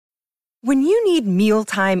When you need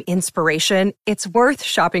mealtime inspiration, it's worth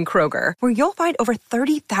shopping Kroger, where you'll find over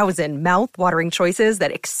 30,000 mouth-watering choices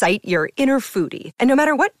that excite your inner foodie. And no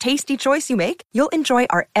matter what tasty choice you make, you'll enjoy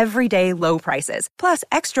our everyday low prices, plus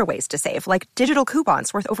extra ways to save, like digital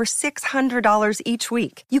coupons worth over $600 each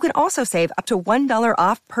week. You can also save up to $1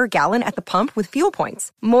 off per gallon at the pump with fuel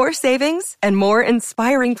points. More savings and more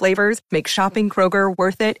inspiring flavors make shopping Kroger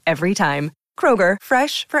worth it every time. Kroger,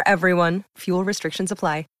 fresh for everyone. Fuel restrictions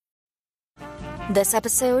apply. This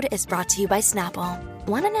episode is brought to you by Snapple.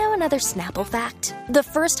 Want to know another Snapple fact? The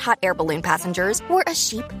first hot air balloon passengers were a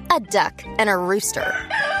sheep, a duck, and a rooster.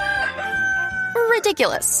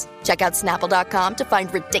 Ridiculous. Check out Snapple.com to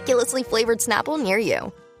find ridiculously flavored Snapple near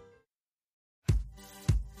you.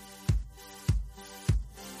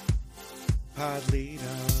 Pod leader.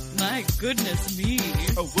 My goodness me.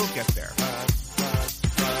 Oh, we'll get there.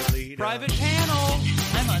 Pod leader. Private panel.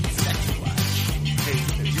 I'm on Sex Watch.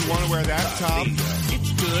 Hey, do you want to wear that top?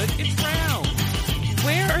 It's good. It's round.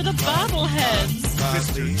 Where are the bobbleheads?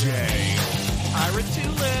 Mr. J. Ira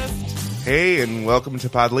Lift. Hey, and welcome to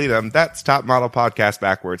Podleadum. That's Top Model Podcast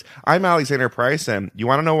backwards. I'm Alexander Price, and you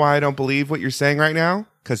want to know why I don't believe what you're saying right now?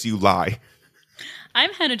 Because you lie.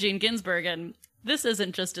 I'm Hannah Jean Ginsburg, and this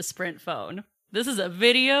isn't just a Sprint phone. This is a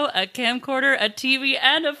video, a camcorder, a TV,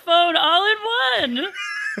 and a phone all in one.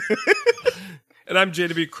 And I'm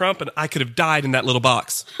JW Crump, and I could have died in that little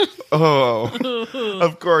box. Oh,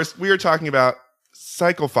 of course. We are talking about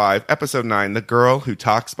Cycle 5, Episode 9, The Girl Who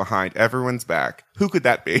Talks Behind Everyone's Back. Who could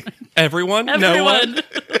that be? Everyone? No Everyone. one?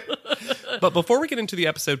 But before we get into the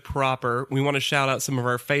episode proper, we want to shout out some of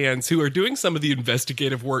our fans who are doing some of the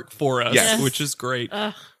investigative work for us, Yes. which is great.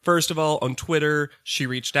 First of all, on Twitter, she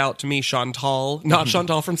reached out to me, Chantal. Not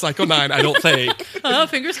Chantal from Cycle 9, I don't think. Oh,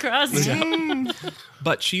 fingers crossed.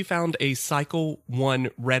 But she found a Cycle 1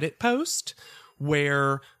 Reddit post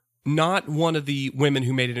where not one of the women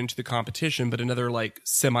who made it into the competition, but another like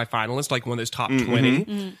semifinalist, like one of those top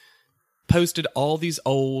 20, posted all these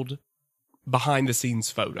old behind the scenes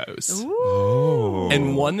photos. Ooh.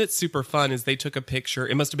 And one that's super fun is they took a picture.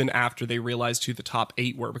 It must have been after they realized who the top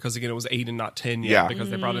 8 were, because again, it was 8 and not 10 yet, Yeah. because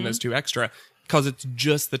they brought in those 2 extra, because it's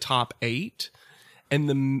just the top 8. And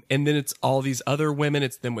then it's all these other women.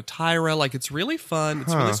 It's them with Tyra. Like, it's really fun.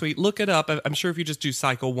 It's really sweet. Look it up. I'm sure if you just do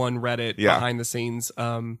Cycle 1 Reddit behind the scenes,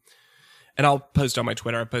 and I'll post on my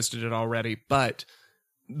Twitter. I posted it already. But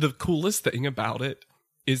the coolest thing about it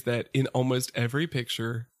is that in almost every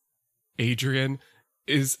picture, Adrian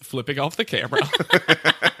is flipping off the camera.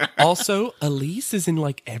 Also, Elise is in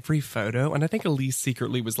like every photo. And I think Elise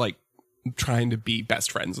secretly was like trying to be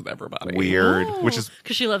best friends with everybody. Weird. Which is,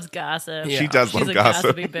 Because she loves gossip. she does She's love a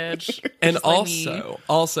gossip. gossipy bitch. And Just like me.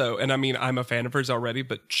 also, and I mean, I'm a fan of hers already,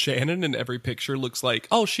 but Shannon in every picture looks like,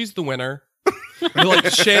 oh, she's the winner. Like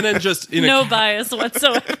Shannon just in No a, bias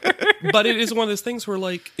whatsoever. but it is one of those things where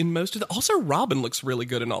like in most of the, also Robin looks really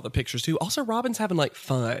good in all the pictures too. Also Robin's having like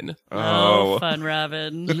fun. Oh, fun,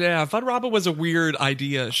 Robin. Yeah, Fun Robin was a weird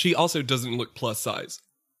idea. She also doesn't look plus size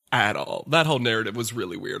at all. That whole narrative was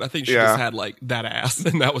really weird. I think she just had like that ass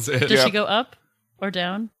and that was it. Does she go up or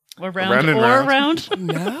down? Or round, Round and or round. round?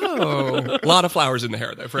 No. A lot of flowers in the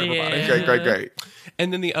hair though for everybody. Yeah. great.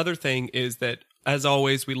 And then the other thing is that, as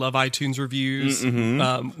always, we love iTunes reviews.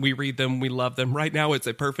 We read them. We love them. Right now, it's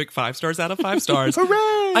a perfect 5 stars out of 5 stars.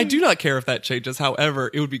 Hooray! I do not care if that changes. However,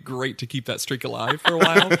 it would be great to keep that streak alive for a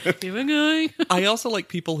while. Keep it going. I also like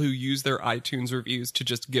people who use their iTunes reviews to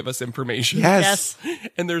just give us information. Yes.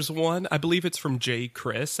 And there's one, I believe it's from Jay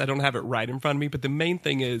Chris. I don't have it right in front of me, but the main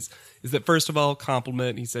thing is that first of all,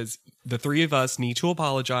 compliment. He says, the 3 of us need to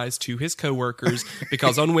apologize to his coworkers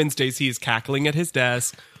because on Wednesdays he is cackling at his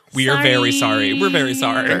desk. We are very sorry. We're very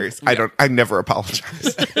sorry. I never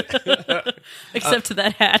apologize. Except to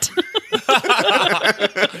that hat.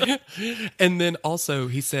 And then also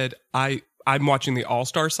he said, I'm watching the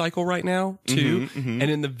All-Star Cycle right now too. And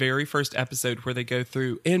in the very first episode where they go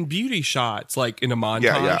through and beauty shots, like in a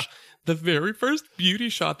montage, the very first beauty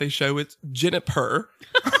shot they show is Jennifer.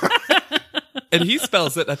 And he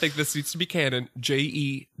spells it, I think this needs to be canon,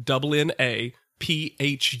 JENNAPHUR.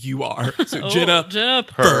 So Jenna.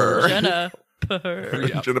 Jennifer. Yeah.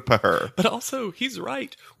 Jennifer. But also, he's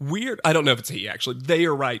right. Weird. I don't know if it's he, actually. They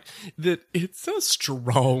are right. That it's a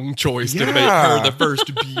strong choice to make her the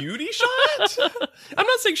first beauty shot. I'm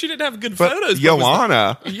not saying she didn't have good But photos.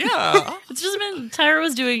 Joanna, Yeah. It's just been Tyra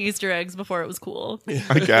was doing Easter eggs before it was cool.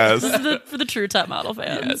 I guess. This is for the true top model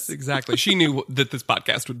fans. Yes, exactly. She knew that this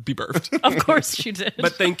podcast would be birthed. Of course she did.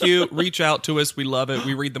 But thank you. Reach out to us. We love it.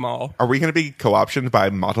 We read them all. Are we going to be co-optioned by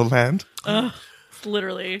Model Land? It's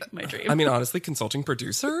literally my dream. I mean, honestly, consulting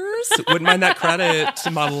producers wouldn't mind that credit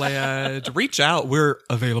to Model Edge. Reach out. We're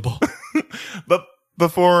available. But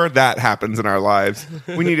before that happens in our lives,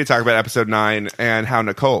 we need to talk about episode 9 and how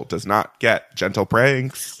Nicole does not get gentle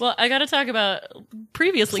pranks. Well, I got to talk about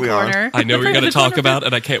previously We are. corner. I know we're going to The talk corner- about,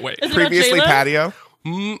 and I can't wait. Is it about Previously Jayla? patio.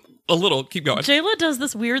 A little. Keep going. Jayla does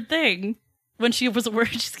this weird thing when she was worried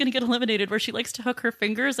she's going to get eliminated, where she likes to hook her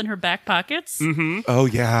fingers in her back pockets. Oh,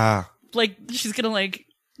 yeah. Like she's going to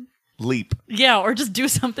Leap. yeah, or just do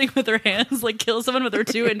something with her hands, like kill someone with her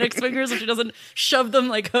 2 index fingers if she doesn't shove them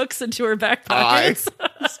like hooks into her back pockets.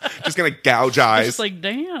 Just gonna gouge It's eyes. just like,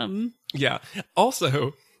 damn. Yeah.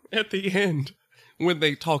 Also, at the end, when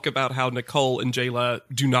they talk about how Nicole and Jayla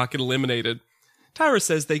do not get eliminated, Tyra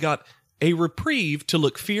says they got a reprieve to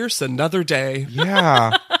look fierce another day,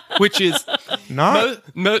 Yeah. which is Not.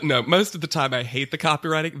 most of the time I hate the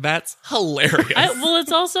copywriting. That's hilarious. Well,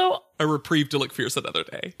 it's also A reprieve to look fierce another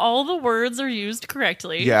day. all the words are used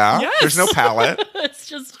correctly. Yeah. Yes. There's no palette. It's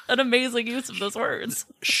just an amazing use of those words.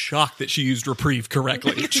 Shocked that she used reprieve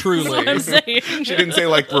correctly. That's what I'm Truly. saying. She didn't say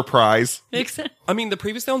like reprise. Makes sense. I mean, the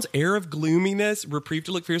previous sounds air of gloominess, reprieve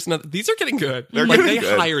to look fierce another. These are getting good. They're like getting they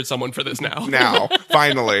good. hired someone for this now. Now,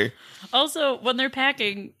 finally. Also, when they're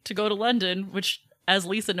packing to go to London, which, as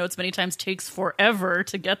Lisa notes many times, takes forever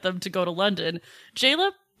to get them to go to London,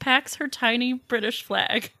 Jayla packs her tiny British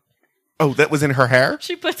flag. Oh, that was in her hair?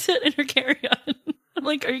 She puts it in her carry-on. I'm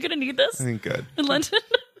like, are you going to need this I think good. in London?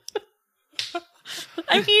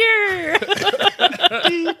 I'm here.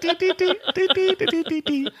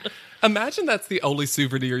 Imagine that's the only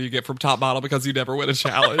souvenir you get from Top Model because you never win a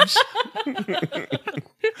challenge.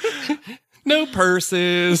 No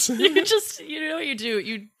purses. You know what you do?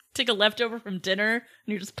 You take a leftover from dinner and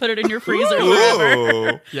you just put it in your freezer forever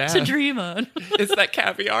Ooh. Yeah. to dream on. It's that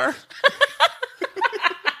caviar.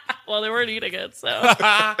 Well, they weren't eating it,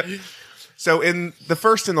 so. So in the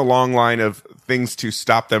first in the long line of things to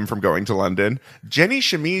stop them from going to London, Jenny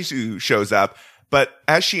Shimizu shows up, but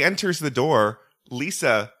as she enters the door,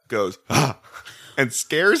 Lisa goes, ah, and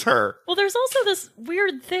scares her. Well, there's also this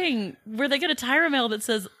weird thing where they get a Tyra mail that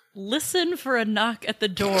says, listen for a knock at the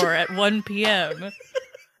door at 1 p.m.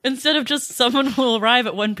 Instead of just someone will arrive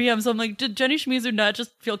at 1 p.m. So I'm like, did Jenny Shimizu not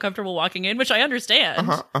just feel comfortable walking in? Which I understand.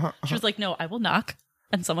 She was like, no, I will knock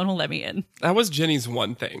and someone will let me in. That was Jenny's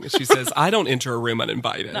one thing. She says, I don't enter a room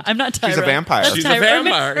uninvited. I'm not Tyra. She's a vampire. That's She's a Tyra.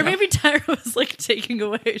 vampire. Or maybe Tyra was like taking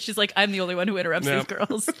away. She's like, I'm the only one who interrupts No. these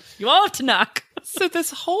girls. You all have to knock. So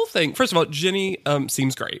this whole thing, first of all, Jenny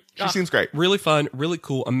seems great. She seems great. Really fun, really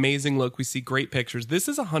cool, amazing look. We see great pictures. This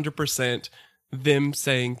is 100% them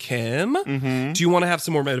saying, Kim, do you want to have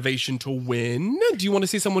some more motivation to win? Do you want to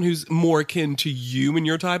see someone who's more akin to you and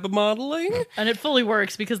your type of modeling? And it fully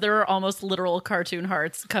works because there are almost literal cartoon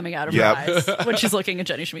hearts coming out of Yep. her eyes when she's looking at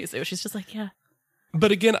Jenny Shimizu. She's just like, yeah.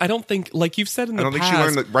 But again, I don't think, like you've said in I the don't think past, she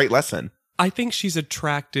learned the right lesson. I think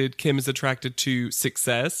Kim is attracted to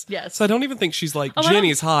success. Yes. So I don't even think she's like, Oh, I don't-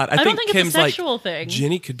 Jenny's hot. I don't think think it's Kim's a sexual like, thing.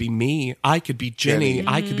 Jenny could be me. I could be Jenny. Jenny.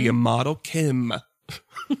 I could be a model. Kim.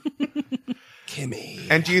 Kimmy.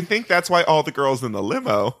 And do you think that's why all the girls in the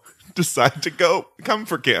limo decide to come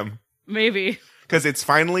for Kim? Maybe. Because it's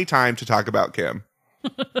finally time to talk about Kim.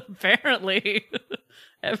 Apparently.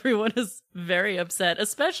 Everyone is very upset,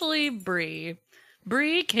 especially Bree.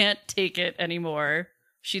 Bree can't take it anymore,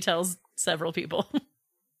 she tells several people.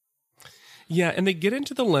 Yeah, and they get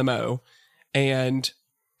into the limo, and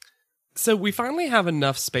so we finally have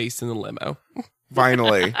enough space in the limo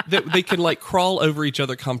Finally. that they can like crawl over each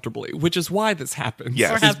other comfortably, which is why this happens.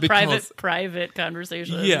 Yes. Or Is have because- private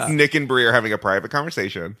conversations. Yeah. Nick and Brie are having a private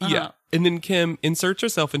conversation. Yeah. And then Kim inserts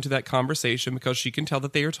herself into that conversation because she can tell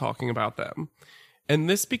that they are talking about them. And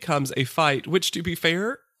this becomes a fight, which, to be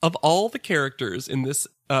fair, of all the characters in this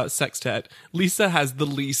sextet, Lisa has the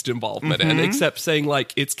least involvement in, except saying,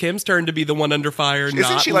 like, it's Kim's turn to be the one under fire, Isn't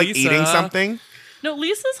not she like Lisa. eating something? No,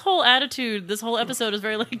 Lisa's whole attitude this whole episode is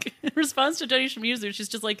very like, in response to Jenny Shimizu, she's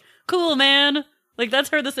just like, cool, man. Like, that's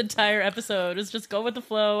her this entire episode, is just go with the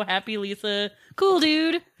flow, happy Lisa, cool,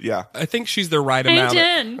 dude. Yeah. I think she's the right Hey, amount.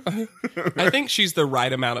 Jen. I think she's the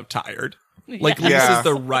right amount of tired. Like, Yeah. Lisa's Yeah.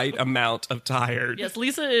 the right amount of tired. Yes,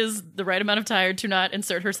 Lisa is the right amount of tired to not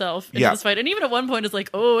insert herself into Yeah. this fight. And even at one point is like,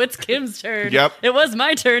 oh, it's Kim's turn. Yep. It was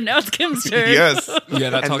my turn, now it's Kim's turn. Yes. Yeah,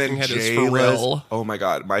 that And talking then head is for Jayla's- real. Oh my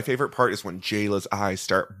God. My favorite part is when Jayla's eyes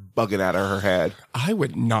start bugging out of her head. I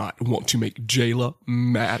would not want to make Jayla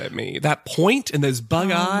mad at me. That point and those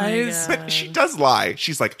bug eyes. God. But she does lie.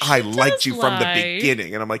 She's like, I liked you from the lie.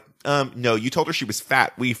 beginning. And I'm like, no, you told her she was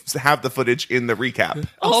fat. We have the footage in the recap.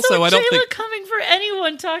 Also, I don't Jayla think coming for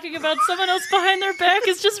anyone talking about someone else behind their back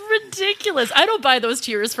is just ridiculous. I don't buy those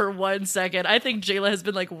tears for 1 second. I think Jayla has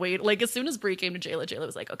been like, wait, like as soon as Brie came to Jayla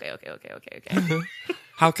was like, okay.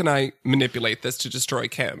 how can I manipulate this to destroy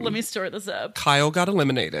Kim? Let me store this up. Kyle got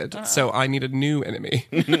eliminated, so I need a new enemy.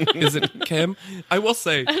 Is it Kim? I will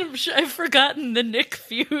say, I've forgotten the Nick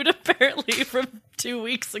feud apparently from 2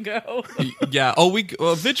 weeks ago. yeah. Oh,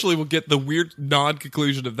 eventually we'll get the weird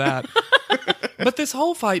non-conclusion of that. But this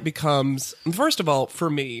whole fight becomes, first of all, for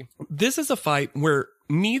me, this is a fight where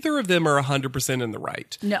neither of them are 100% in the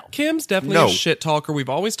right. No. Kim's definitely a shit talker. We've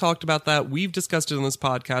always talked about that. We've discussed it on this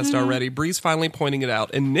podcast already. Bree's finally pointing it out.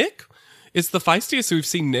 And Nick, it's the feistiest we've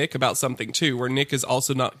seen Nick about something too, where Nick is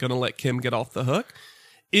also not going to let Kim get off the hook.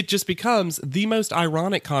 It just becomes the most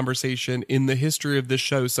ironic conversation in the history of this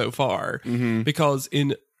show so far. Because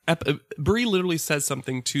Brie literally says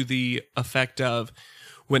something to the effect of,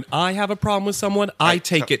 when I have a problem with someone, I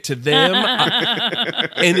take it to them.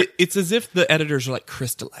 And it's as if the editors are like,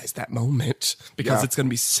 crystallize that moment because it's going to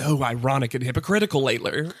be so ironic and hypocritical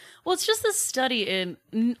later. Well, it's just this study in,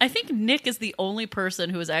 I think Nick is the only person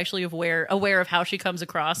who is actually aware of how she comes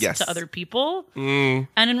across to other people. And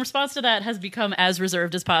in response to that has become as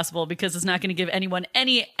reserved as possible because it's not going to give anyone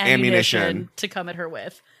any ammunition to come at her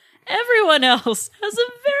with. Everyone else has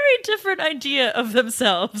a very different idea of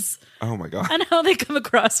themselves. Oh my God. And how they come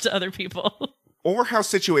across to other people. Or how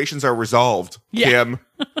situations are resolved, Kim.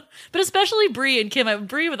 But especially Brie and Kim.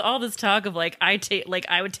 Brie with all this talk of like, I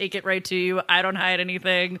would take it right to you. I don't hide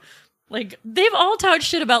anything. Like, they've all talked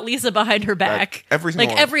shit about Lisa behind her back. Every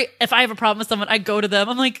single one. If I have a problem with someone, I go to them.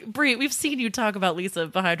 I'm like, Brie, we've seen you talk about Lisa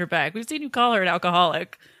behind her back. We've seen you call her an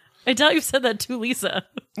alcoholic. I doubt you've said that to Lisa.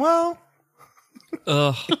 Well...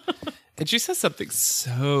 Ugh. And she says something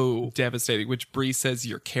so devastating, which Brie says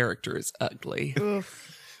your character is ugly,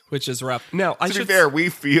 which is rough. Now, to be fair,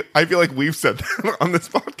 I feel like we've said that on this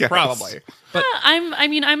podcast. Probably. But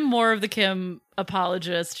I'm more of the Kim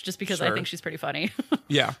apologist just because I think she's pretty funny.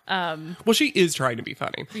 Yeah. Well, she is trying to be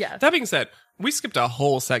funny. Yeah. That being said, we skipped a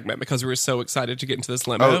whole segment because we were so excited to get into this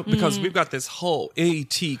limo because we've got this whole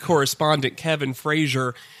AT correspondent Kevin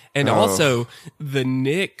Frazier and also the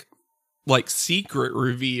Nick secret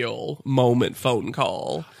reveal moment phone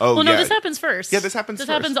call. Oh, well, no, this happens first. Yeah, this happens This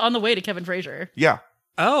first. happens on the way to Kevin Frazier. Yeah.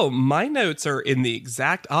 Oh, my notes are in the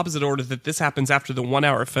exact opposite order that this happens after the 1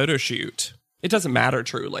 hour photo shoot. It doesn't matter,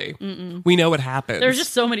 truly. We know what happens. There's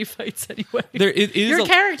just so many fights anyway. Your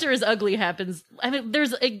character is ugly happens. I mean,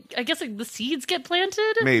 I guess the seeds get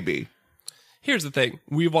planted? Maybe. Here's the thing.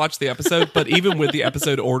 We watched the episode, but even with the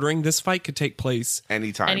episode ordering, this fight could take place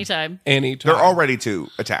Anytime. anytime. They're all ready to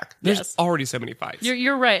attack. There's already so many fights.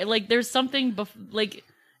 You're right. Like, there's something,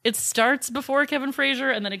 it starts before Kevin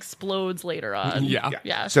Frazier and then explodes later on.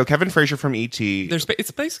 Yeah. So Kevin Frazier from E.T.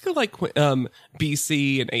 It's basically like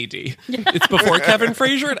BC and AD. It's before Kevin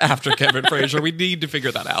Frazier and after Kevin Frazier. We need to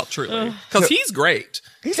figure that out, truly. Because he's great.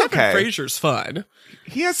 He's Kevin okay. Frazier's fun.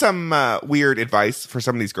 He has some weird advice for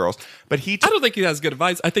some of these girls, but I don't think he has good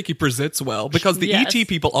advice. I think he presents well because the Yes. ET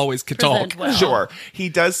people always can Present talk. well. Sure. He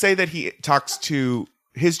does say that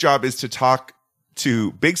his job is to talk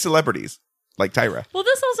to big celebrities like Tyra. Well,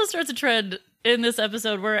 this also starts a trend in this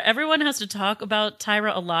episode where everyone has to talk about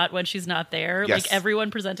Tyra a lot when she's not there. Yes. Like, everyone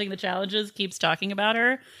presenting the challenges keeps talking about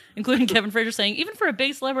her, including Kevin Frazier saying, even for a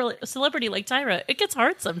big celebrity like Tyra, it gets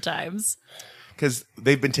hard sometimes. Because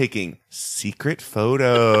they've been taking secret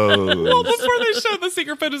photos. Well, before they show the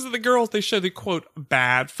secret photos of the girls, they show the quote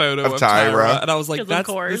bad photo Of of Tyra. Tyra. And I was like, 'Cause of that's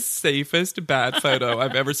the course. safest bad photo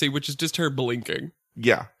I've ever seen, which is just her blinking.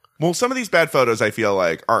 Yeah. Well, some of these bad photos I feel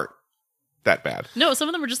like aren't that bad. No, some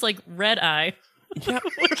of them are just like red eye,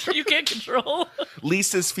 which you can't control.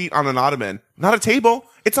 Lisa's feet on an ottoman. Not a table.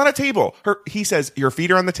 It's not a table. He says, your feet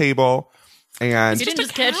are on the table. And He didn't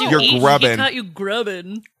just catch you You're eating, grubbing. he caught you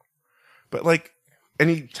grubbing. But and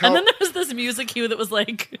And then there was this music cue that was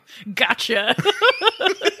like, gotcha.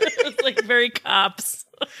 It was like very cops.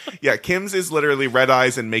 yeah, Kim's is literally red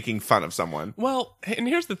eyes and making fun of someone. Well, and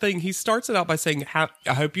here's the thing. He starts it out by saying, I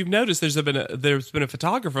hope you've noticed there's been a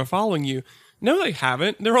photographer following you. No, they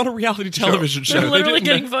haven't. They're on a reality television show. They're They literally didn't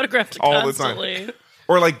getting know. photographed All the time. constantly.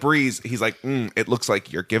 Or like Breeze, he's like, it looks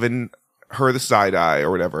like you're giving her the side eye or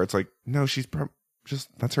whatever. It's like, no, she's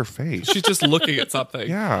that's her face. She's just looking at something.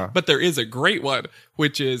 Yeah. But there is a great one,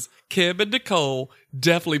 which is Kim and Nicole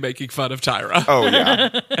definitely making fun of Tyra. Oh,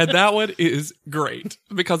 yeah. And that one is great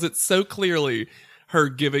because it's so clearly her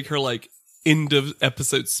giving her like end of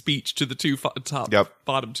episode speech to the two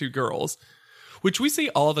bottom two girls, which we see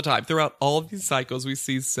all the time throughout all of these cycles. We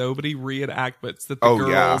see so many reenactments that the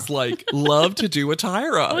girls like love to do a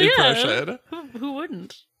Tyra impression. Who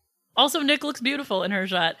wouldn't? Also, Nick looks beautiful in her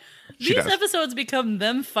shot. These episodes become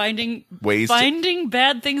them finding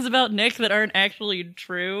bad things about Nick that aren't actually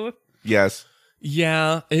true. Yes.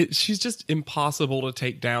 Yeah, she's just impossible to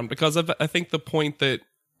take down because of, I think, the point that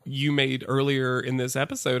you made earlier in this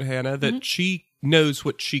episode, Hannah, that she knows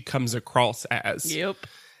what she comes across as. Yep.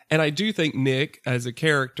 And I do think Nick, as a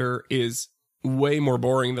character, is way more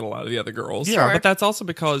boring than a lot of the other girls. Yeah. Sure. But that's also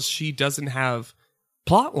because she doesn't have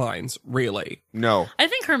plot lines, really. No. I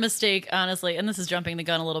think her mistake, honestly, and this is jumping the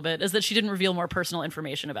gun a little bit, is that she didn't reveal more personal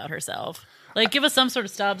information about herself. Like, give us some sort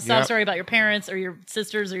of sob story about your parents or your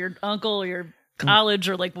sisters or your uncle or your college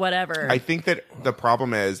or like whatever. I think that the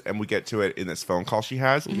problem is, and we get to it in this phone call she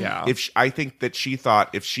has. Yeah. I think that she thought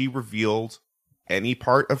if she revealed any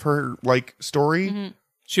part of her like story,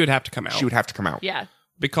 she would have to come out. She would have to come out. Yeah.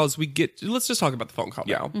 Because let's just talk about the phone call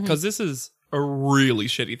now. Because this is a really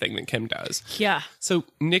shitty thing that Kim does. Yeah. So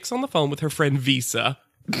Nick's on the phone with her friend Visa.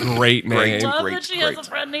 Great name. Love that she has a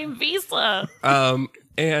friend named Visa.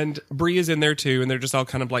 And Bree is in there too, and they're just all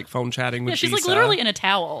kind of like phone chatting with she's Visa. like literally in a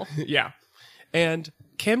towel. Yeah. And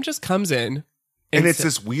Kim just comes in. And it's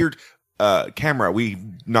this weird camera we've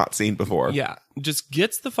not seen before. Yeah. Just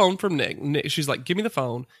gets the phone from Nick. She's like, give me the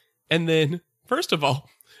phone. And then, first of all,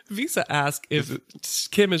 Visa asks if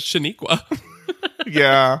Kim is Shaniqua.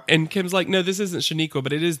 Yeah. And Kim's like, no, this isn't Shaniqua,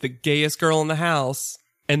 but it is the gayest girl in the house.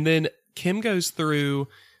 And then Kim goes through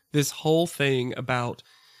this whole thing about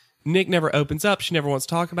Nick never opens up. She never wants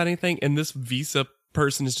to talk about anything. And this Visa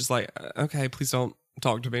person is just like, okay, please don't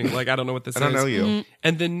talk to me. Like, I don't know what this is. I don't know you.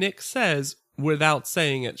 And then Nick says, without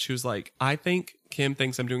saying it, she was like, I think Kim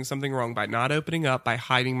thinks I'm doing something wrong by not opening up, by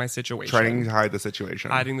hiding my situation. Trying to hide the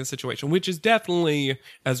situation. Hiding the situation, which is definitely,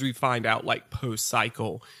 as we find out, like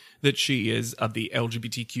post-cycle, that she is of the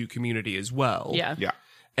LGBTQ community as well. Yeah. Yeah.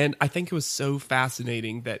 And I think it was so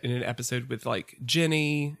fascinating that in an episode with like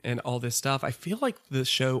Jenny and all this stuff, I feel like the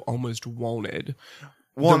show almost wanted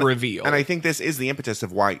the reveal. And I think this is the impetus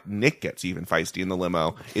of why Nick gets even feisty in the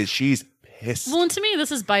limo, is she's pissed. Well, and to me,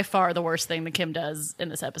 this is by far the worst thing that Kim does in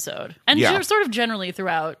this episode. And sort of generally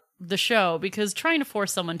throughout the show, because trying to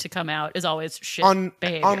force someone to come out is always shit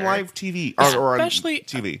behavior. On live TV. Or especially on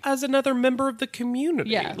TV. As another member of the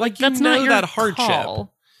community. Yeah. Like, that's you know not your that hardship.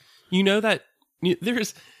 call. You know that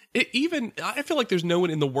there's... I feel like there's no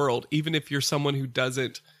one in the world, even if you're someone who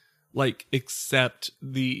doesn't like accept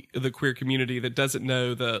the queer community, that doesn't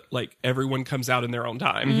know that like everyone comes out in their own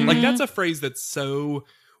time. Mm-hmm. Like, that's a phrase that's so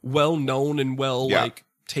well known and like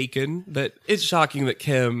taken that it's shocking that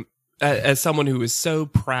Kim, as someone who is so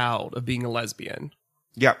proud of being a lesbian.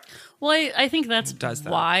 Yeah. Well, I think that's Does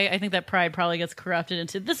that. why. I think that pride probably gets corrupted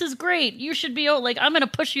into, this is great. You should be, I'm going to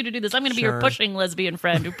push you to do this. I'm going to be your Sure. pushing lesbian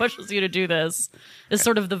friend who pushes you to do this. Is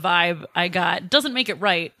sort of the vibe I got. Doesn't make it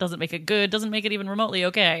right. Doesn't make it good. Doesn't make it even remotely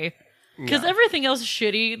okay. Because everything else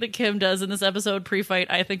shitty that Kim does in this episode pre-fight,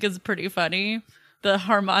 I think is pretty funny. The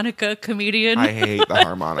harmonica comedian. I hate the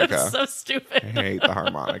harmonica. That's so stupid. I hate the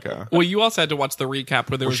harmonica. Well, you also had to watch the recap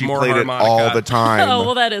where there was She more played harmonica. it all the time. Oh,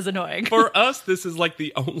 well, that is annoying. For us, this is like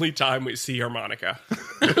the only time we see harmonica.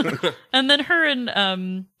 And then her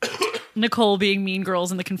and Nicole being mean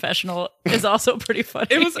girls in the confessional is also pretty funny.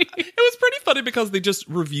 It was pretty funny because they just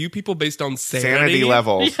review people based on Sanity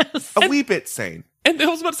levels. Yes. A wee bit sane. And I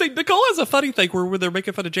was about to say, Nicole has a funny thing where they're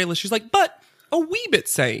making fun of Jayla. She's like, but a wee bit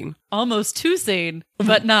sane. Almost too sane,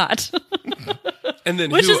 but not. And then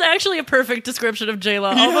Which is actually a perfect description of J-Lo.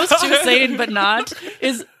 Almost too sane, but not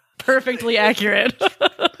is perfectly accurate.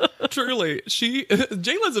 truly,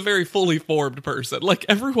 Jayla's a very fully formed person. Like,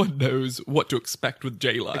 everyone knows what to expect with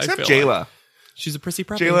Jayla. Except I feel Jayla. like. She's a prissy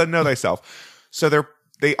puppy. Jayla, know thyself. So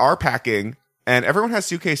they are packing, and everyone has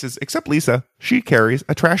suitcases except Lisa. She carries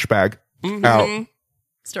a trash bag out.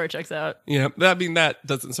 Story checks out. Yeah, that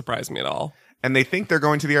doesn't surprise me at all. And they think they're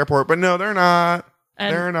going to the airport, but no, they're not.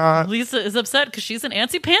 And they're not. Lisa is upset because she's an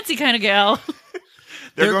antsy-pantsy kind of gal.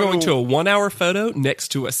 They're going to a 1-hour photo next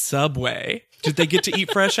to a Subway. Did they get to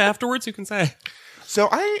eat fresh afterwards? Who can say? So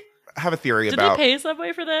I have a theory Did about... they pay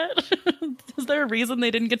Subway for that? Is there a reason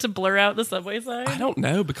they didn't get to blur out the Subway sign? I don't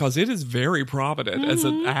know, because it is very prominent as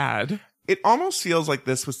an ad. It almost feels like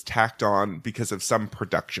this was tacked on because of some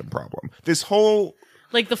production problem. This whole...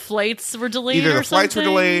 Like the flights were delayed Either or the flights were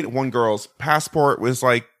something? delayed, one girl's passport was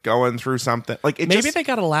like going through something. Like Maybe they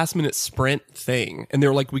got a last minute Sprint thing and they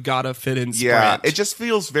were like, we gotta fit in Sprint. Yeah, it just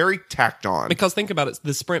feels very tacked on. Because think about it,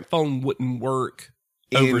 the Sprint phone wouldn't work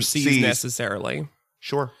In overseas seas. necessarily.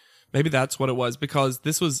 Sure. Maybe that's what it was, because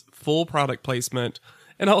this was full product placement.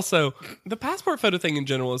 And also, the passport photo thing in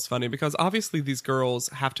general is funny because obviously these girls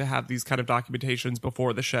have to have these kind of documentations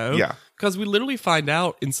before the show. Yeah. Because we literally find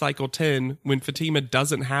out in cycle 10 when Fatima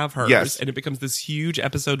doesn't have hers. Yes. And it becomes this huge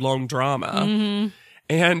episode-long drama.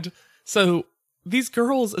 And so these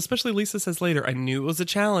girls, especially Lisa says later, I knew it was a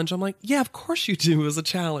challenge. I'm like, yeah, of course you do. It was a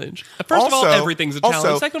challenge. First of all, Also- everything's a challenge.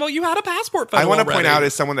 also, Second of all, you had a passport photo I want to point already. out,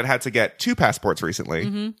 as someone that had to get 2 passports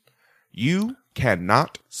recently, you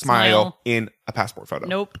cannot smile in a passport photo.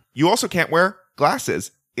 Nope. You also can't wear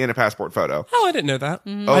glasses in a passport photo. Oh, I didn't know that.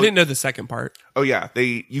 I didn't know the second part. Oh yeah,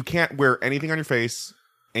 you can't wear anything on your face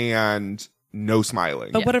and no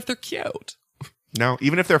smiling. But what if they're cute? No,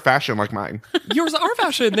 even if they're fashion like mine, Yours are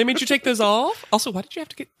fashion. They made you take those off. Also, why did you have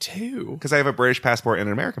to get 2? because I have a British passport and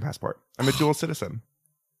an American passport. I'm a dual citizen.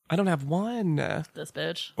 I don't have one. This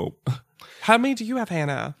bitch. Oh, How many do you have,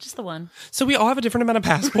 Hannah? Just the one. So we all have a different amount of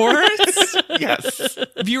passports. yes.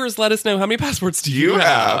 Viewers, let us know, how many passports do You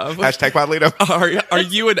have hashtag Podlito. Are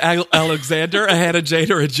you an Alexander, a Hannah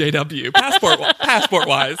Jade, or a JW? Passport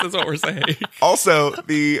wise, that's what we're saying. Also,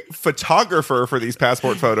 the photographer for these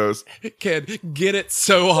passport photos. Can get it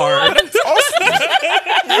so hard.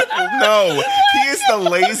 No, he is the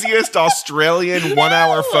laziest Australian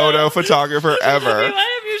 1-hour photo photographer ever. I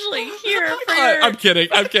am usually here for your... I'm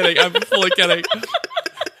kidding. I'm fully kidding.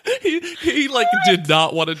 He like did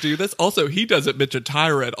not want to do this. Also, he doesn't mention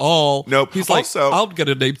Tyra at all. Nope. He's like, Also- I'm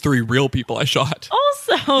gonna name 3 real people I shot.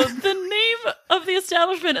 Also, the name of the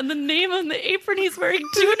establishment and the name of the apron he's wearing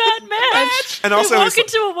do not match. And also we his- walk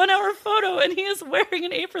into a 1-hour photo and he is wearing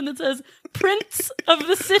an apron that says Prince of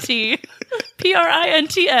the City.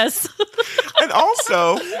 Prints. And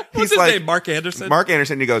also, What's he's his like name? Mark Anderson. Mark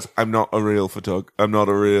Anderson. He goes, "I'm not a real I'm not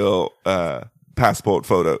a real passport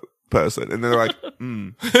photo person." And they're like,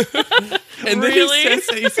 And then Really?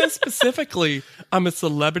 he says specifically, I'm a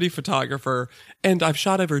celebrity photographer and I've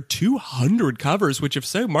shot over 200 covers, which if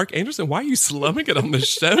so, Mark Anderson, why are you slumming it on the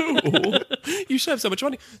show? You should have so much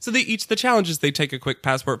money. So they each, the challenge is they take a quick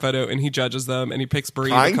passport photo and he judges them and he picks Brie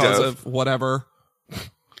Kind because of. of whatever.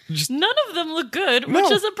 None of them look good, No.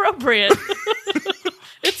 which is appropriate.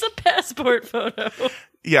 It's a passport photo.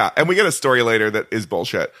 "Yeah." And we get a story later that is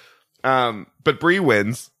bullshit. But Brie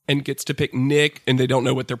wins. And gets to pick Nick and they don't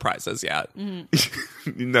know what their prize is yet.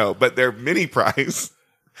 No, but their mini prize,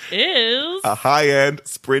 Is a high-end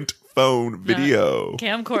Sprint phone video. a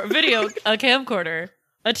camcorder,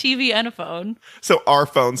 a TV, and a phone. So our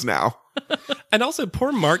phones now. And also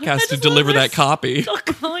poor Mark has to just deliver love that copy. Still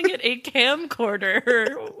calling it a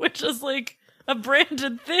camcorder, which is like a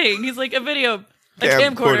branded thing. He's like a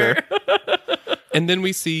camcorder. And then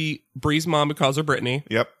we see Brie's mom, who calls her Brittany.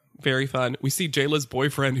 Yep. Very fun. We see Jayla's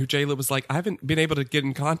boyfriend, who Jayla was like, I haven't been able to get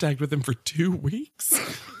in contact with him for 2 weeks.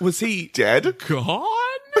 Was he Dead? gone?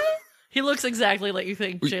 He looks exactly like you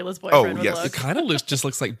think Jayla's boyfriend would yes. It look. kind of just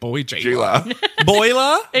looks like boy Jayla. Jayla.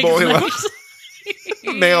 Boyla? Exactly.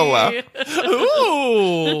 Mayla.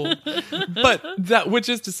 Ooh. But that, which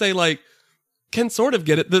is to say, like, can sort of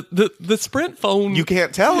get it. The Sprint phone. You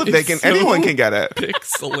can't tell if they It's can. so Anyone can get it.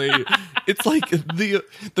 pixely. It's like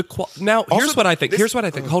now. Also, Here's what I think.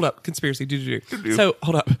 this- Hold up, conspiracy. So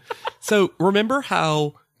hold up. So remember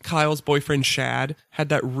how Kyle's boyfriend Shad had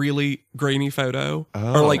that really grainy photo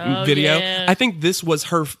or like Oh, video? yeah. I think this was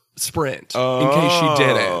her Sprint in case she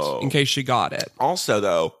did it, in case she got it. Also,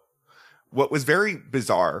 though, what was very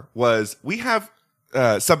bizarre was we have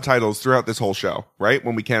subtitles throughout this whole show, right?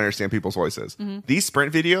 When we can't understand people's voices. These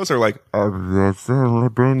Sprint videos are like,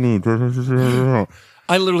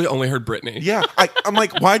 I literally only heard Brittany. yeah. I'm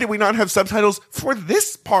like, why did we not have subtitles for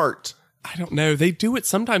this part? I don't know. They do it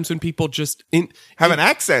sometimes when people just Have an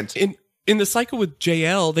accent. in the cycle with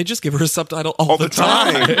JL, they just give her a subtitle all the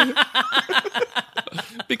time.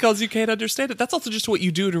 because you can't understand it. That's also just what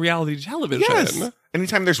you do in reality television. Yes.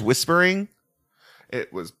 Anytime there's whispering,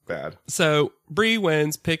 it was bad. So Bree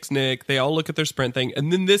wins, picks Nick. They all look at their Sprint thing,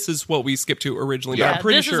 and then this is what we skipped to originally. Yeah. But I'm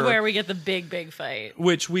pretty this sure, is where we get the big fight.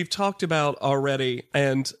 which we've talked about already.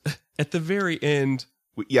 And at the very end,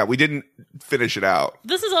 We didn't finish it out.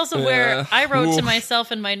 This is also where I wrote to Oof.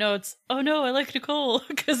 myself in my notes, oh no, I like Nicole,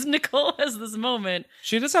 because Nicole has this moment.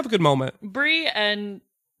 she does have a good moment, Bree and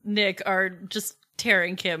Nick are just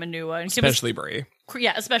tearing Kim a new one. especially Bree.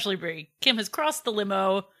 Especially Bree. Kim has crossed the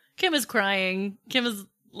limo. Kim is crying. Kim is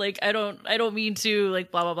like, I don't mean to,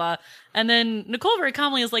 like, blah, blah, blah. And then Nicole very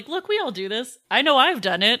calmly is like, look, we all do this. I know I've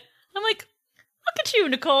done it. I'm like, look at you,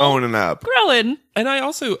 Nicole. Owning up. Growing. And I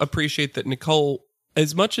also appreciate that Nicole,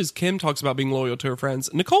 as much as Kim talks about being loyal to her friends,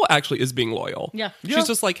 Nicole actually is being loyal. Yeah. She's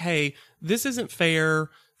just like, hey, this isn't fair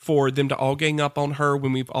for them to all gang up on her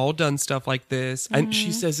when we've all done stuff like this. And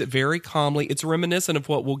she says it very calmly. It's reminiscent of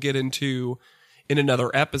what we'll get into in another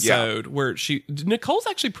episode where Nicole's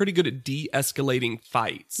actually pretty good at de-escalating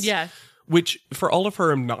fights. Yeah. Which, for all of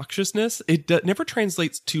her obnoxiousness, it never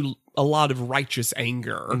translates to a lot of righteous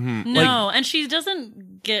anger. No, and she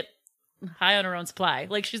doesn't get high on her own supply.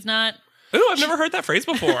 Like, she's not... Ooh, I've never heard that phrase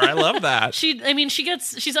before. I love that.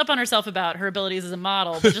 She's up on herself about her abilities as a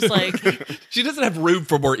model, but just like... She doesn't have room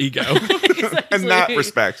for more ego. And that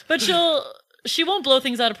respect. But she won't blow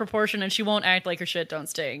things out of proportion, and she won't act like her shit don't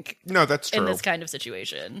stink No, that's true. in this kind of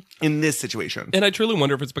situation. In this situation. And I truly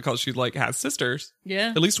wonder if it's because she like has sisters. Yeah.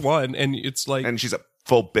 At least one. And it's like... And she's a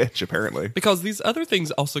full bitch, apparently. Because these other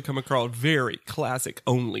things also come across very classic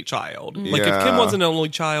only child. Like, if Yeah. Kim wasn't an only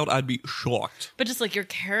child, I'd be shocked. But just like your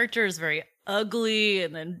character is very ugly,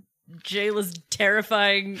 and then Jayla's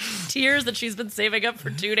terrifying tears that she's been saving up for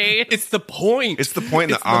 2 days. It's the point. It's the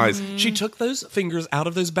point in the eyes. She took those fingers out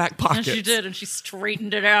of those back pockets. And she did, and she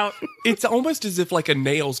straightened it out. It's almost as if like a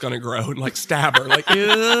nail's gonna grow and like stab her. Like,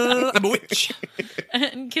 I'm a witch.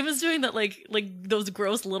 And Kim is doing that like those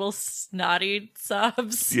gross little snotty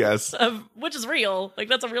sobs. Yes. Which is real. Like,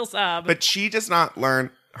 that's a real sob. But she does not learn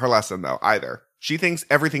her lesson, though, either. She thinks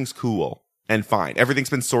everything's cool and fine. Everything's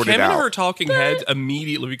been sorted Kim out. and her talking head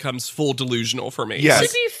immediately becomes full delusional for me. Yes.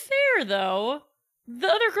 To be fair, though, the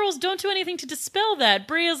other girls don't do anything to dispel that.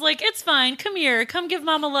 Bria's like, it's fine. Come here. Come give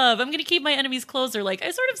Mama love. I'm going to keep my enemies closer. Like,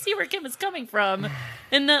 I sort of see where Kim is coming from.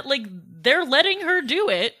 And that, like, they're letting her do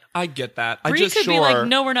it. I get that. Bria could be like,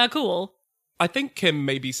 no, we're not cool. I think Kim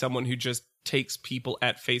may be someone who just takes people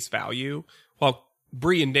at face value, while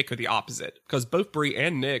Brie and Nick are the opposite. Because both Brie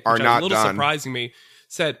and Nick, Are which not is a little done. surprising me,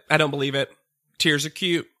 said, I don't believe it. Tears are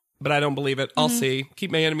cute, but I don't believe it. I'll see. Keep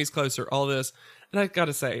my enemies closer. All this. And I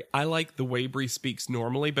gotta say, I like the way Brie speaks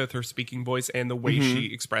normally, both her speaking voice and the way she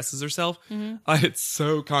expresses herself. It's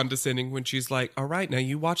so condescending when she's like, all right, now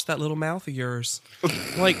you watch that little mouth of yours.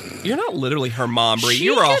 Like, you're not literally her mom, Brie. She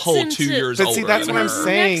You're a gets whole into- 2 years But older see, that's than what I'm her.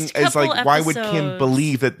 saying. Next Is like, couple why would Kim episodes.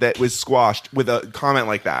 believe that was squashed with a comment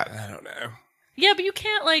like that? I don't know. Yeah, but you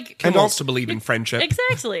can't, like... Kim And wants also- to believe in friendship.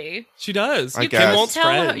 Exactly. She does. I Kim guess. wants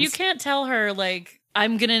friends. You can't tell her, like,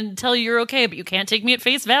 I'm gonna tell you you're okay, but you can't take me at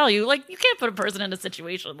face value. Like, you can't put a person in a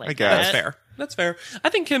situation like I guess. that. That's fair. That's fair. I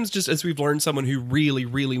think Kim's just, as we've learned, someone who really,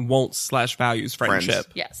 really wants / values friendship. Friends.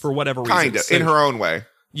 Yes. For whatever reason. Kind of, So- in her own way.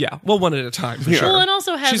 Yeah. Well, one at a time, for Yeah. sure. Well, and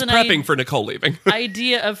also has She's an prepping for Nicole leaving.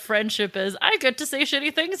 idea of friendship as, I get to say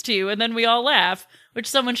shitty things to you, and then we all laugh, which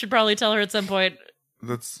someone should probably tell her at some point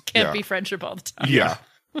That's can't yeah. be friendship all the time. Yeah.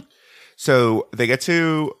 So they get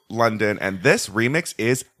to London, and this remix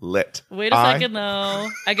is lit. Wait a second, though.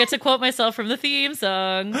 I get to quote myself from the theme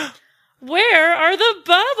song. Where are the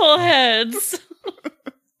bobbleheads?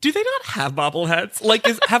 Do they not have bobbleheads? Like,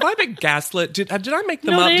 have I been gaslit? Did I make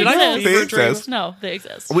them No, up? they Did I exist. fever They dream? exist. No, they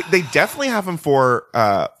exist. They definitely have them for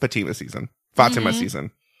Fatima season. Fatima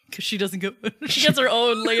season. Because she doesn't go. She gets her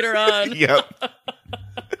own later on. Yep.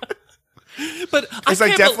 But Because I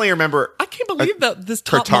can't definitely remember. I can't believe that this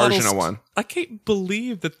top Tartagena model one. I can't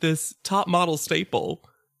believe that this top model staple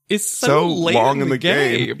is so, So late long in the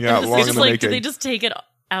game. Yeah, It's long in just the like, making. did they just take it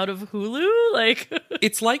out of Hulu? Like,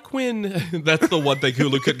 It's like when that's the one thing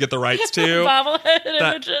Hulu couldn't get the rights to. bobblehead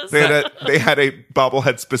images. They had a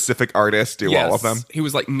bobblehead specific artist do all of them. He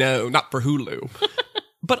was like, no, not for Hulu.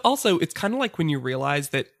 But also, it's kind of like when you realize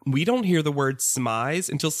that we don't hear the word smize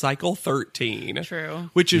until cycle 13.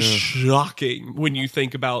 True. Which is shocking when you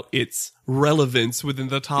think about its relevance within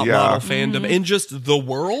the top Yeah. model fandom and just the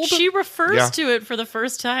world. She refers Yeah. to it for the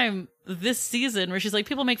first time this season, where she's like,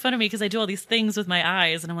 people make fun of me because I do all these things with my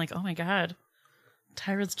eyes. And I'm like, oh my God.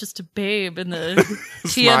 Tyra's just a babe in the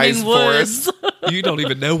TMing woods. You don't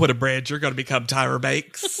even know what a brand you're going to become, Tyra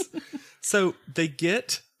Banks. So they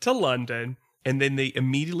get to London, and then they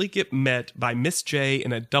immediately get met by Miss J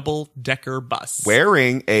in a double-decker bus.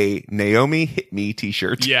 Wearing a Naomi Hit Me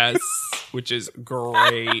t-shirt. Yes, which is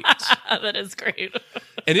great. That is great.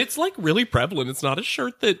 And it's like really prevalent. It's not a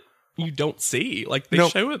shirt that you don't see. Like they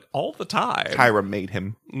Nope. show it all the time. Tyra made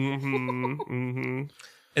him.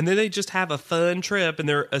 And then they just have a fun trip, and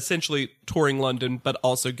they're essentially touring London, but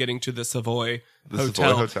also getting to the Savoy Hotel.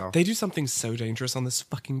 Savoy Hotel. They do something so dangerous on this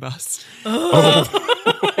fucking bus.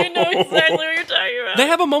 I know exactly what you're talking about. They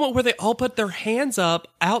have a moment where they all put their hands up,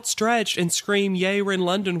 outstretched, and scream, "Yay, we're in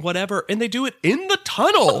London," whatever, and they do it in the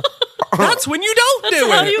tunnel. That's when you don't That's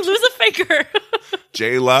do how it. you lose a finger.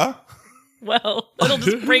 Jayla? Well, it'll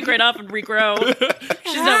just break right off and regrow.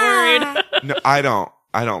 She's not worried. No, I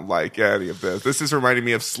don't like any of this. This is reminding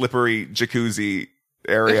me of slippery jacuzzi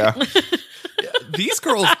area. These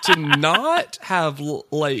girls did not have,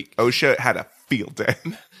 like, OSHA had a field day.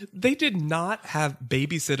 they did not have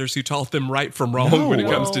babysitters who taught them right from wrong when it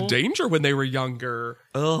comes to No. danger when they were younger.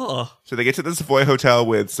 Ugh. So they get to the Savoy Hotel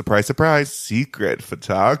with, surprise, surprise, secret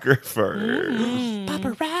photographer.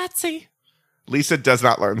 Paparazzi. Lisa does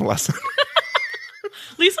not learn the lesson.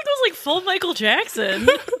 Lisa goes like full Michael Jackson.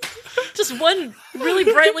 Just one really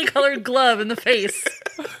brightly colored glove in the face.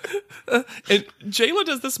 And Jayla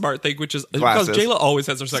does the smart thing, which is Glasses. because Jayla always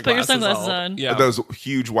has her Just put your sunglasses, sunglasses on. Yeah, Those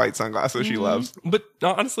huge white sunglasses she loves. but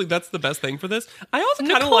honestly, that's the best thing for this. I also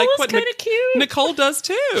kind of Nicole like was what kinda cute. Nicole does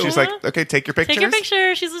too. She's like, okay, take your pictures. Take your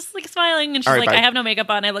picture. She's just like smiling and she's All right, like, bye. I have no makeup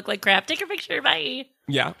on. I look like crap. Take your picture. Bye.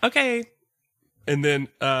 Yeah, okay. And then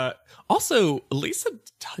also Lisa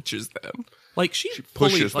touches them. Like she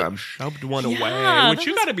pushes fully, them. like, shoved one Yeah, away, which that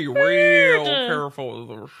you was got to be weird. real careful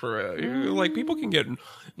with. Like people can get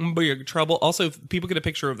in big trouble. Also, if people get a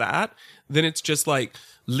picture of that, then it's just like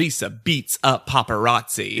Lisa beats up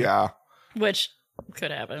paparazzi. Yeah, Which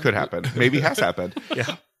could happen. could happen. Maybe has happened.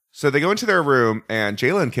 Yeah. So they go into their room and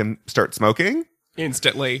Jayla and Kim start smoking.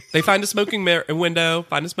 Instantly, they find a smoking window.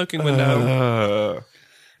 Find a smoking window.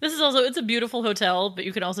 This is also, it's a beautiful hotel, but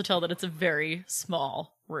you can also tell that it's a very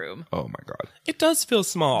small room. Oh my God. It does feel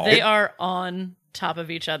small. They are on top of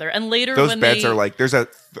each other. And later Those when beds they are like, there's a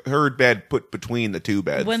third bed put between the two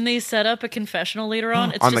beds. when they set up a confessional later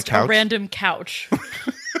on, it's On the just a couch? random couch.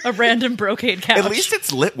 A random brocade couch. At least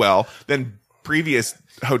it's lit well than previous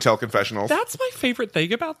hotel confessionals. That's my favorite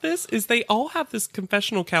thing about this is they all have this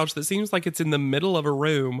confessional couch that seems like it's in the middle of a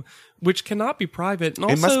room, which cannot be private. And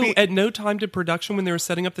It must also, be- at no time did production, when they were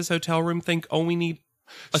setting up this hotel room, think, oh, we need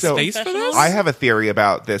a So- space for this? Confessionals? I have a theory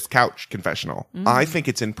about this couch confessional. I think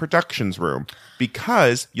it's in production's room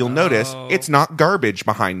because you'll notice it's not garbage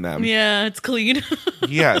behind them. Yeah, it's clean.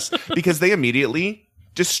 Yes, because they immediately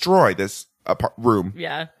destroy this room.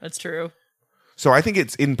 Yeah, that's true. So I think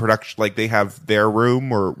it's in production, like they have their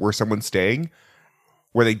room or where someone's staying,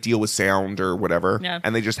 where they deal with sound or whatever, Yeah.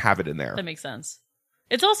 and they just have it in there. That makes sense.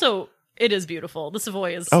 It's also, it is beautiful. The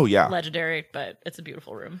Savoy is Oh, yeah. legendary, but it's a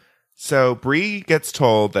beautiful room. So Bree gets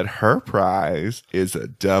told that her prize is a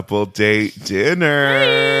double date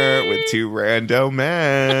dinner with two rando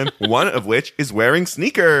men, one of which is wearing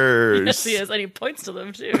sneakers. Yes, he is. And he points to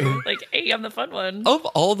them too. Like, hey, I'm the fun one. Of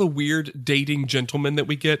all the weird dating gentlemen that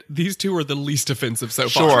we get, these two are the least offensive so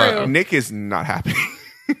far. Sure, True. Nick is not happy.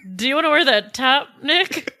 Do you want to wear that top,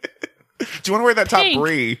 Nick? Do you want to wear that top, Pink.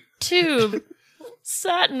 Bree? Tube.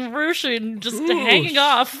 Satin ruching just hanging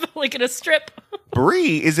off like in a strip.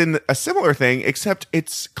 Bree is in a similar thing, except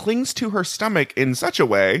it clings to her stomach in such a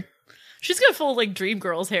way. She's got full like dream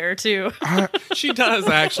girls hair too. She does,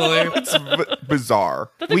 actually. It's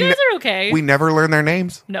bizarre. But the guys are okay. We never learn their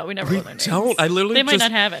names. no, we never know their names. Don't. I literally They might just,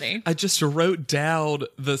 not have any. I just wrote down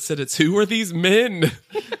the sentence, who are these men?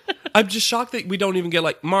 I'm just shocked that we don't even get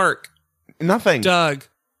like Mark, Nothing. Doug.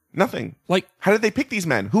 Nothing. Like, How did they pick these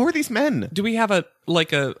men? Who are these men? do we have a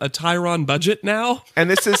Tyron budget now? And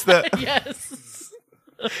this is the Yes.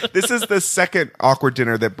 this is the second awkward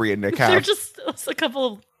dinner that Bree and Nick have. They're just a couple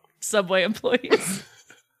of Subway employees.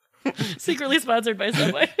 Secretly sponsored by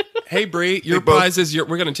Subway. Hey, Bree, your both- prize is we're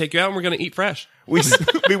going to take you out and we're going to eat fresh. we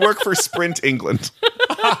work for Sprint England.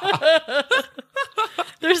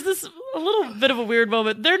 There's this a little bit of a weird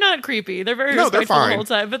moment. They're not creepy. They're very No, they're respectful the fine. whole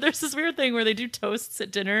time. But there's this weird thing where they do toasts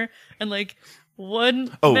at dinner and like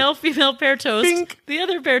one Oh. male female pair toast, Bink. the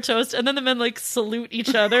other pair toast, and then the men like salute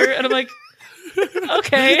each other. And I'm like,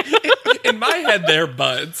 okay. In my head, they're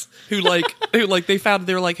buds who they found,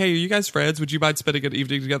 they were like, hey, are you guys friends? Would you mind spending an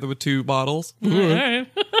evening together with two bottles? All right.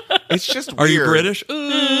 It's just weird. Are you British?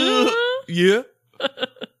 Yeah.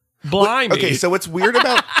 Blimey. Okay, so what's weird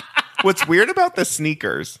about the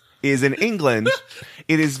sneakers is in England,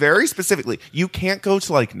 it is very specifically you can't go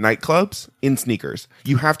to like nightclubs in sneakers.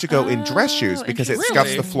 You have to go in dress shoes because it interesting.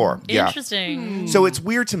 scuffs the floor. Yeah. Interesting. So it's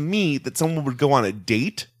weird to me that someone would go on a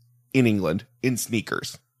date in England in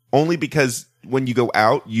sneakers. Only because when you go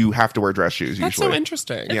out, you have to wear dress shoes That's usually. so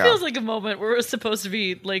interesting. It Yeah. feels like a moment where we're supposed to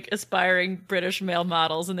be like aspiring British male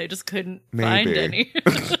models and they just couldn't find Maybe. any.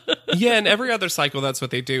 Yeah, and every other cycle, that's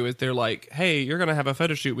what they do is they're like, hey, you're going to have a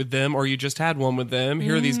photo shoot with them or you just had one with them.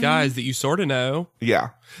 Here are these guys that you sort of know. Yeah.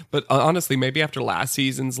 But honestly, maybe after last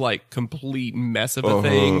season's like complete mess of a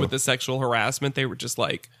thing with the sexual harassment, they were just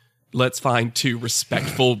like, let's find two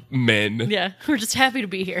respectful men. Yeah, we're just happy to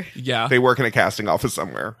be here. Yeah. They work in a casting office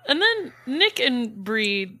somewhere. And then Nick and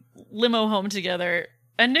Bree limo home together,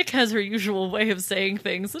 and Nick has her usual way of saying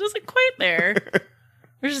things that isn't quite there.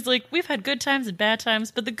 We're just like, we've had good times and bad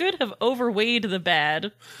times, but the good have overweighed the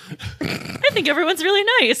bad. I think everyone's really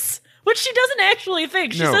nice. Which she doesn't actually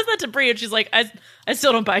think. She No. says that to Brie, and she's like, I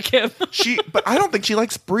still don't buy Kim. But I don't think she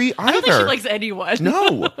likes Brie either. I don't think she likes anyone.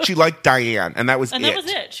 No, she liked Diane, and that was And it. that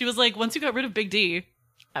was it. She was like, once you got rid of Big D,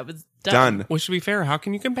 I was done. Done. Well, to be fair, how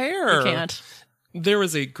can you compare? You can't. There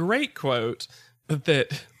was a great quote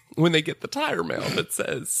that when they get the tire mail that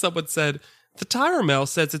says, someone said, the tire mail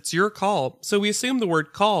says it's your call, so we assume the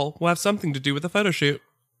word call will have something to do with the photo shoot.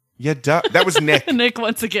 Yeah, duh. That was Nick. Nick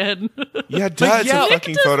once again. Yeah, duh. It's yeah, a Nick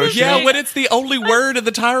fucking does photo this shoot. Yeah, Right. when it's the only word in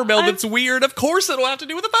the tire mail that's weird, of course it'll have to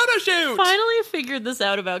do with a photo shoot. Finally figured this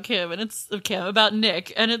out about Kim, and it's about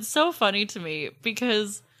Nick, and it's so funny to me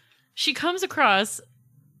because she comes across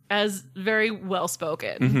as very well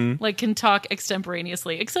spoken, like can talk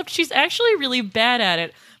extemporaneously, except she's actually really bad at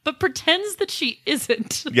it, but pretends that she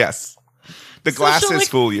isn't. Yes. The So glasses she'll,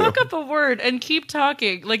 fool you. Fuck up a word and keep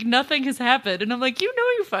talking like nothing has happened, and I'm like, you know,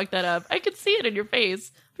 you fucked that up. I could see it in your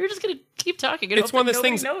face. You're just gonna keep talking. And It's hope one of that those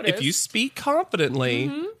nobody things, noticed. if you speak confidently,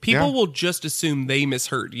 people Yeah. will just assume they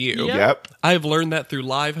misheard you. Yeah. Yep. I've learned that through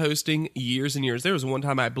live hosting years and years. There was one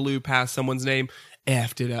time I blew past someone's name,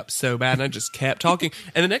 effed it up so bad, and I just kept talking.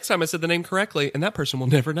 And the next time I said the name correctly, and that person will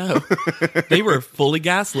never know. They were fully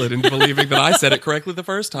gaslit into believing that I said it correctly the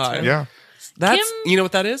first time. Yeah. That's, Kim- you know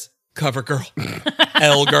what that is? Cover girl.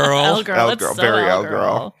 L girl. L girl, L it's girl, so very L L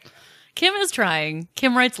girl. Kim is trying.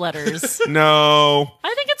 Kim writes letters. No.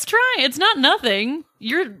 I think it's trying. It's not nothing.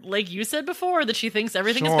 You're like you said before that she thinks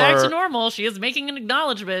everything is back Sure. to normal. She is making an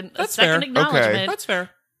acknowledgement, That's a second fair. acknowledgement That's fair.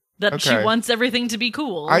 that she Okay. wants everything to be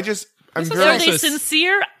cool. I'm This very. is Are also they s-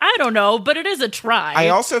 sincere? I don't know, but it is a try. I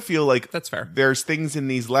also feel like That's fair. there's things in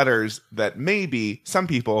these letters that maybe some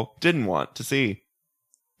people didn't want to see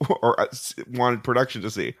or wanted production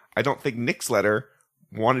to see. I don't think Nick's letter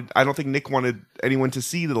I don't think Nick wanted anyone to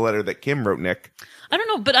see the letter that Kim wrote Nick. I don't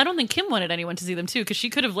know, but I don't think Kim wanted anyone to see them too, because she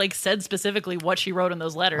could have like said specifically what she wrote in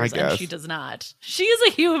those letters, I and guess. she does not. She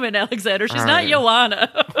is a human, Alexander. She's All not right.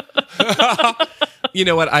 Joanna. You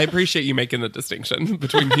know what? I appreciate you making the distinction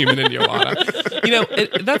between human and Joanna. You know,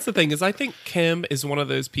 that's the thing is I think Kim is one of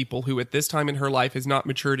those people who at this time in her life has not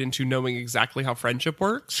matured into knowing exactly how friendship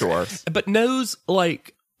works. Sure. But knows,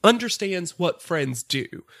 like, understands what friends do.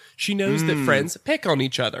 She knows that friends pick on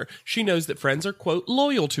each other. She knows that friends are, quote,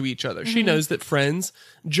 loyal to each other. She knows that friends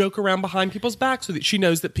joke around behind people's backs with it. She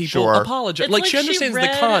knows that people Sure. apologize. It's Like, she understands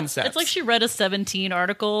the concept. It's like she read a 17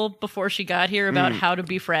 article before she got here about how to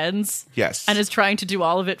be friends. Yes. And is trying to do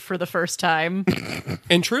all of it for the first time.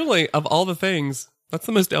 And truly, of all the things, that's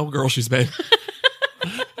the most L girl she's been.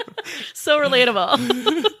 So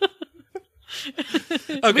relatable.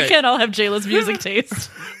 Okay. We can't all have Jayla's music taste.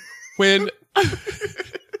 When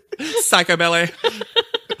Psychobilly,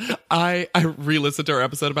 I re-listened to our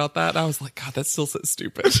episode about that, and I was like, God, that's still so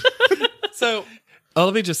stupid. So,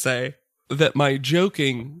 let me just say that my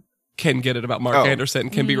joking can get it about Mark Oh. Anderson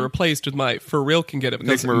can be replaced with my for real can get it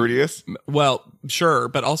Nick because Marudius. well, sure,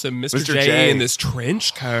 but also Mr. Mr. J, J. in this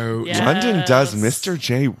trench coat. Yeah. London does Yes. Mr.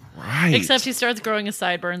 J right. Except he starts growing his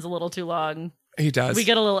sideburns a little too long. He does. We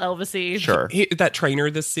get a little Elvis-y. Sure. That trainer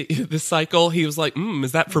this cycle, he was like,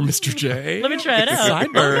 is that for Mr. J? Let me try it out.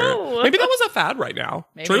 Sideburn. Oh, no. Maybe that was a fad right now.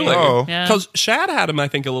 Maybe. Truly. Oh. Yeah. Because Shad had him, I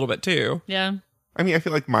think, a little bit too. Yeah. I mean, I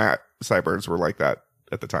feel like my sideburns were like that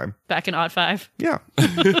at the time. Back in Odd 5. Yeah.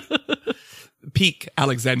 Peak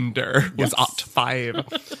Alexander was Ot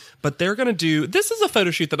 5. But they're going to do, this is a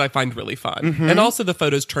photo shoot that I find really fun. And also the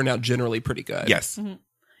photos turn out generally pretty good. Yes.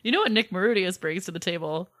 You know what Nick Marudius brings to the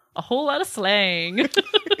table? A whole lot of slang.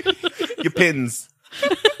 Your pins.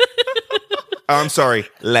 Oh, I'm sorry.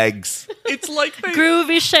 Legs. It's like they,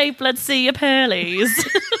 Groovy shape, let's see your pearlies.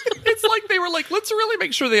 it's like they were like, let's really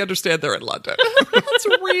make sure they understand they're in London. Let's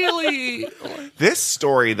really. This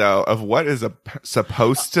story, though, of what is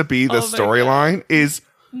supposed to be the Oh my storyline is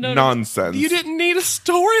No. nonsense. You didn't need a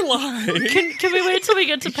storyline. Can we wait till we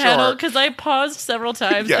get to Sure. panel? Because I paused several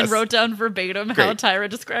times Yes. and wrote down verbatim how Great. Tyra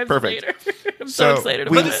describes Perfect. it later. I'm so So, excited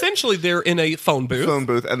we- about But it. essentially, they're in a phone booth. phone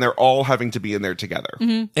booth, and they're all having to be in there together.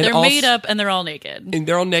 And They're also- made up and they're all naked. And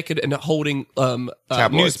they're all naked and holding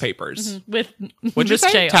Tabloids. newspapers. With What'd you Miss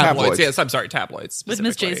say? J on. Tabloids. Tabloids. Yes, I'm sorry, tabloids. With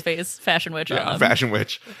Miss specifically. J's face, Fashion Witch on them. Fashion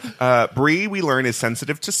witch. Brie, we learn, is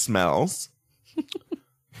sensitive to smells.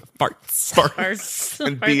 Farts. Farts.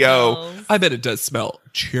 And Fart B.O. smells. I bet it does smell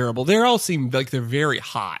terrible. They all seem like they're very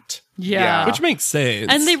hot, Yeah. which makes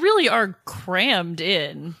sense. And they really are crammed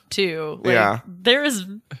in, too. Like, Yeah. there is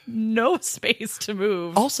no space to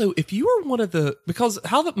move. also, if you are one of the, because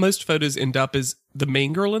how the most photos end up is the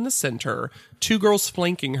main girl in the center, two girls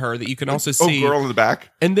flanking her that you can also Oh, see, girl in the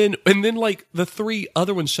back. and then like the three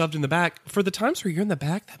other ones shoved in the back. For the times where you're in the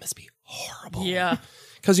back, that must be horrible. Yeah.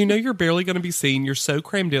 because you know you're barely going to be seen. You're so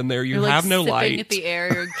crammed in there. You You're, like, have no sipping light. at the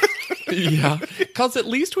air. Yeah, because at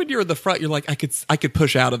least when you're in the front, you're like, I could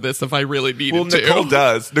push out of this if I really needed Well, to. Nicole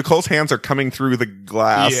does. Nicole's hands are coming through the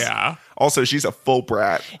glass. Yeah. Also, she's a full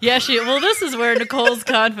brat. Yeah, well, this is where Nicole's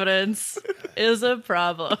confidence is a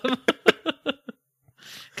problem.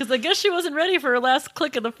 Because I guess she wasn't ready for her last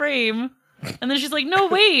click of the frame. And then she's like, no,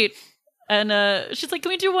 wait. And she's like, can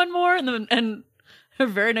we do one more? And her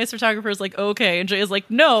very nice photographer is like, okay. And Jay is like,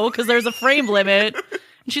 no, because there's a frame limit.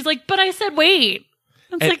 And she's like, but I said wait.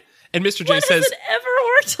 And it's like, and Mr. J when says, has it ever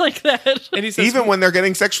worked like that? and he says, Even when they're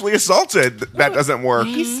getting sexually assaulted, that doesn't work.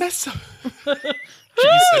 he says so.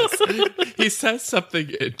 He says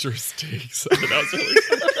something interesting. So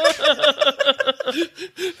that was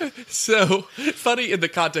really so funny in the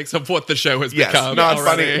context of what the show has Yes, become. not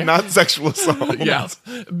already. funny, not sexual assault. Yeah.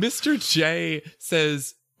 Mr. J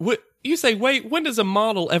says, "What you say? Wait, when does a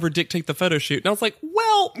model ever dictate the photo shoot?" And I was like,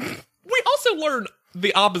 "Well, we also learn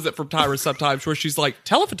the opposite from Tyra sometimes, where she's like,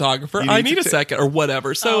 telephotographer, I need a second or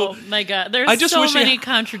whatever." So, oh my god, there's I just so wish many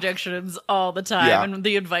contradictions all the time, Yeah. and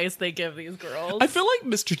the advice they give these girls. I feel like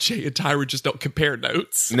Mr. J and Tyra just don't compare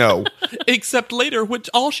notes. No. Except later, which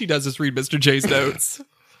all she does is read Mr. J's notes.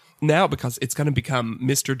 Now, because it's going to become,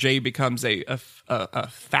 Mr. J becomes a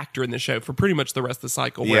factor in the show for pretty much the rest of the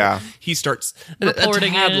cycle. Where Yeah. he starts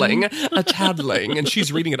Reporting a tattling, and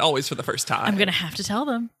she's reading it always for the first time. I'm gonna have to tell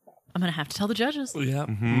them. I'm gonna have to tell the judges. Yeah.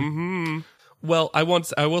 Mm-hmm. Well, I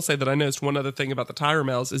will say that I noticed one other thing about the Tyra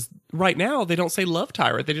mails is right now they don't say love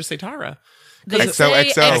Tyra, they just say Tyra. They XOXO.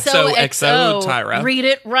 say XOXO, Tyra. Read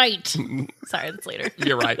it right. Sorry, that's later.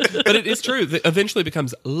 You're right. But it is true. That eventually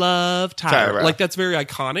becomes love Tyra. Tyra. Like that's very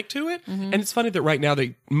iconic to it. And it's funny that right now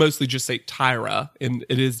they mostly just say Tyra and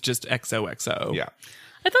it is just XOXO. Yeah.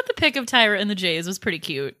 I thought the pic of Tyra and the Jays was pretty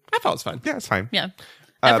cute. I thought it was fun. Yeah, it's fine. Yeah.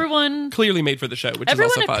 Everyone Clearly made for the show, which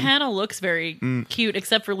everyone is also at fun. panel looks very cute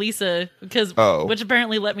except for Lisa, because Oh. which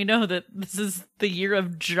apparently let me know that this is the year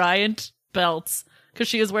of giant belts, because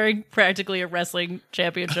she is wearing practically a wrestling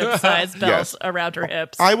championship size belt Yes. around her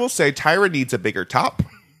hips. I will say Tyra needs a bigger top.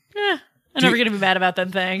 I'm never gonna be mad about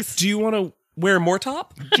them things. Do you want to wear more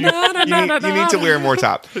top? You need to wear more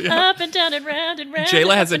top. Up and down and round and round.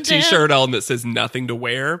 Jayla and has up a and down. t-shirt on that says nothing to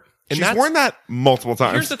wear. And She's that's, worn that multiple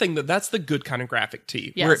times. here's the thing, that's the good kind of graphic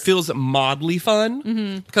tee, where Yes. it feels moddly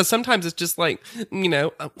fun. Because sometimes it's just like, I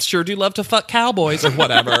sure do love to fuck cowboys or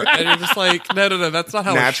whatever. And you're just like, no, that's not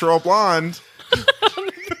how Natural blonde.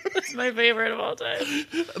 It's my favorite of all time.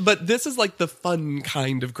 But this is like the fun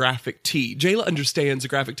kind of graphic tee. Jayla understands a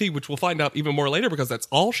graphic tee, which we'll find out even more later because that's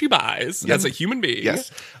all she buys as a human being.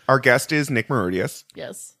 Yes. Our guest is Nick Marodius.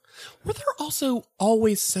 Yes. Were there also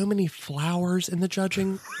always so many flowers in the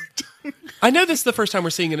judging? I know this is the first time we're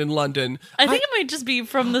seeing it in London. I think it might just be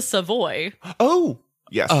from the Savoy. Oh,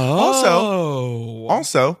 yes.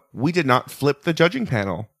 Also, we did not flip the judging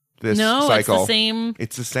panel this No, cycle. it's the same.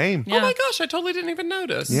 It's the same. Yeah. Oh my gosh, I totally didn't even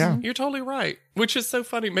notice. Yeah. You're totally right. Which is so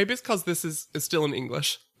funny. Maybe it's because this is still in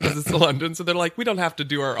English. Because it's London. So they're like, we don't have to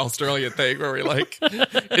do our Australian thing where we like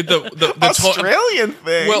the Australian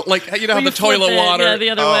thing. well, like, how We the flip toilet it, water. yeah, the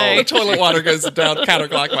other Oh. way. The toilet water goes down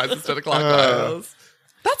counterclockwise instead of clockwise.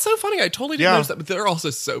 That's so funny. I totally didn't Yeah. notice that. But there are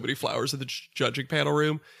also so many flowers in the judging panel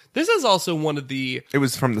room. This is also one of the. it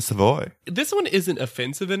was from the Savoy. This one isn't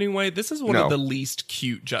offensive anyway. This is one No. of the least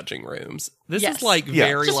cute judging rooms. This Yes. is like Yeah.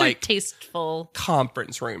 very Just like a tasteful.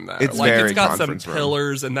 conference room though. It's like very it's got some conference room.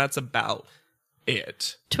 pillars and that's about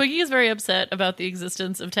it. Twiggy is very upset about the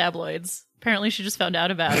existence of tabloids. Apparently, she just found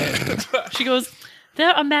out about it. She goes,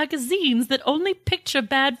 "There are magazines that only picture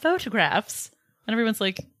bad photographs," and everyone's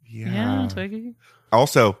like, "Yeah, Twiggy."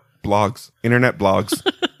 Also, blogs, internet blogs.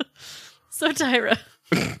 So Tyra,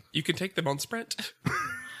 You can take them on Sprint.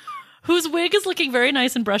 whose wig is looking very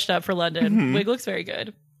nice and brushed up for London. Wig looks very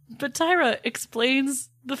good. But Tyra explains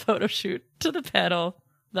the photo shoot to the panel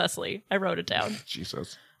thusly. I wrote it down.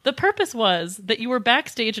 Jesus. The purpose was that you were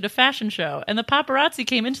backstage at a fashion show and the paparazzi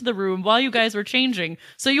came into the room while you guys were changing.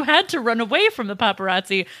 So you had to run away from the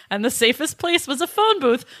paparazzi, and the safest place was a phone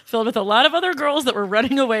booth filled with a lot of other girls that were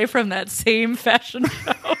running away from that same fashion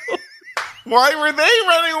show. Why were they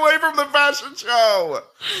running away from the fashion show?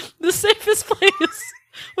 The safest place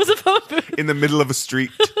was a phone booth. In the middle of a street.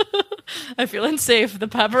 I feel unsafe. The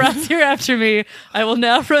paparazzi are after me. I will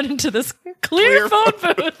now run into this clear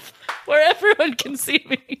phone booth where everyone can see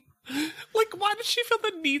me. Like, why does she feel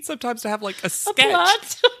the need sometimes to have like a A sketch?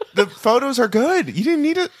 plot. The photos are good. You didn't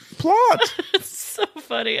need a plot. It's so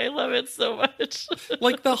funny. I love it so much.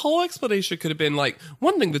 Like the whole explanation could have been like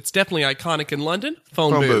one thing that's definitely iconic in London: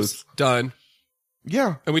 phone Phone booths. booths. Done.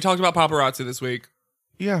 Yeah. And we talked about paparazzi this week.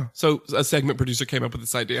 Yeah. So a segment producer came up with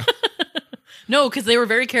this idea. No, because they were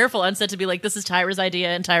very careful on set to be like, this is Tyra's idea,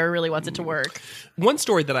 and Tyra really wants it to work. One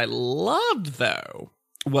story that I loved, though,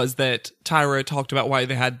 was that Tyra talked about why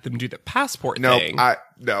they had them do the passport thing.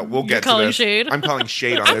 No, we'll get to calling this. shade? I'm calling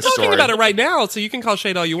shade on I'm this talking story. about it right now, so you can call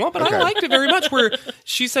shade all you want, but Okay. I liked it very much where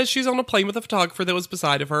she says she's on a plane with a photographer that was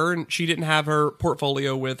beside of her, and she didn't have her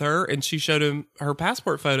portfolio with her, and she showed him her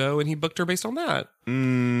passport photo, and he booked her based on that.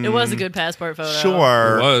 It was a good passport photo.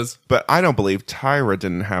 Sure. It was. But I don't believe Tyra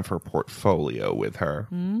didn't have her portfolio with her.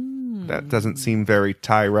 That doesn't seem very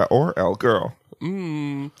Tyra or Elle girl.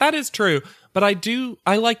 That is true, but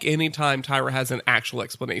I like any time Tyra has an actual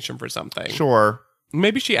explanation for something. Sure.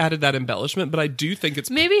 Maybe she added that embellishment, but I do think it's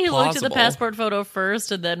Maybe he looked at the plausible. passport photo first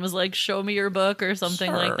and then was like, show me your book or something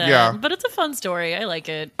Sure. like that. Yeah. But it's a fun story. I like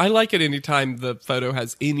it. I like it anytime the photo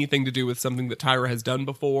has anything to do with something that Tyra has done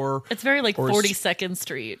before. It's very like Or 42nd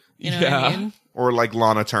Street. You know what Yeah. I mean? Or like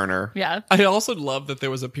Lana Turner. Yeah. I also love that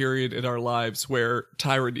there was a period in our lives where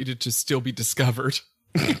Tyra needed to still be discovered.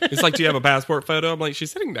 It's like, do you have a passport photo? I'm like,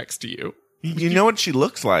 she's sitting next to you. You know what she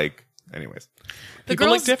looks like. Anyways. The People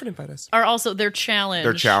look girls different in photos. are also their challenge.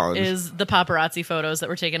 Their challenge. Is the paparazzi photos that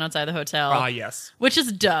were taken outside the hotel. Ah, yes. Which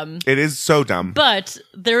is dumb. It is so dumb. But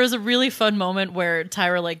there is a really fun moment where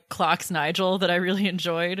Tyra like clocks Nigel that I really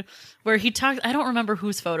enjoyed, where he talks. I don't remember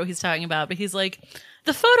whose photo he's talking about, but he's like,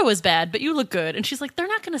 "The photo is bad, but you look good." And she's like, "They're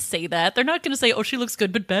not going to say that. They're not going to say, oh, she looks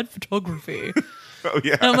good, but bad photography." Oh,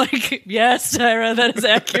 yeah. And I'm like, "Yes, Tyra, that is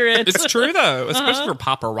accurate." It's true, though, especially for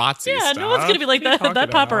paparazzi Yeah, stuff. no one's going to be like What are you that.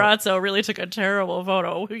 That talking about? paparazzo really took a terrible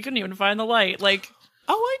photo. We couldn't even find the light. Like,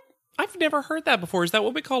 Oh, I've never heard that before. Is that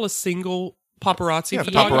what we call a single paparazzi? Yeah,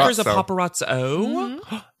 Photographer is a paparazzo.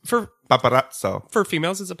 paparazzo. Paparazzo. For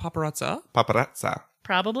females, is a paparazza. Paparazza.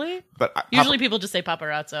 probably. But Usually people just say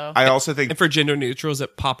paparazzo. I also think And for gender neutral, is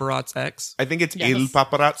it paparazz X? I think it's Yes. il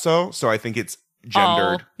paparazzo, so I think it's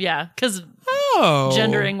gendered. Yeah, because Oh,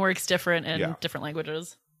 gendering works different in Yeah. different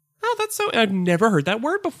languages. Oh, that's so. I've never heard that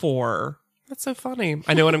word before. That's so funny.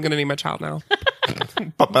 I know what I'm going to name my child now.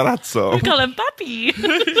 Paparazzo. We call him Papi.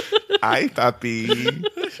 Hi, papi.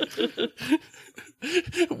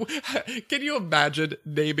 Can you imagine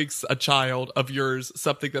naming a child of yours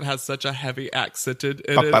something that has such a heavy accented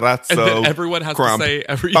in Paparazzo. it? And then everyone has crump. to say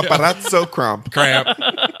every Paparazzo crump. crap.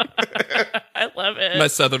 I love it. My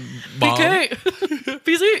southern mom. PK.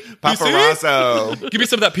 PC. Paparazzo. Give me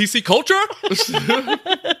some of that PC culture.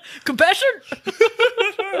 Compassion.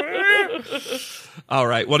 All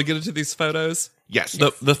right, want to get into these photos? Yes.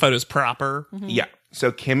 The photos proper. Yeah.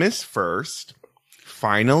 So Kim is first.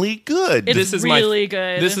 Finally good. It's This is really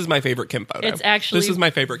good. This is my favorite Kim photo. It's actually this is my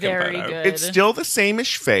favorite Kim very photo. good. It's still the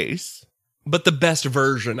same-ish face. But the best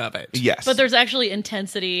version of it. Yes. But there's actually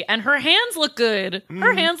intensity, and her hands look good.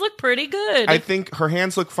 Her hands look pretty good. I think her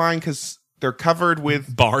hands look fine because they're covered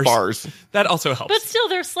with Bars. That also helps. but still,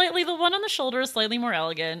 they're slightly, the one on the shoulder is slightly more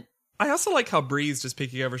elegant. I also like how Bree's just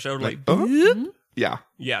peeking over her shoulder, like, oh. Mm-hmm. Yeah.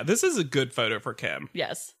 yeah, this is a good photo for Kim.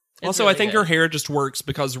 Yes. It's Also, really I think good. her hair just works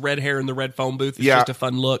because red hair in the red phone booth is Yeah. just a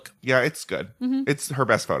fun look. Yeah, it's good. It's her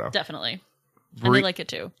best photo. Definitely. And Brie- I like it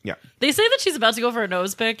too. Yeah. They say that she's about to go for a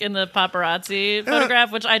nose pick in the paparazzi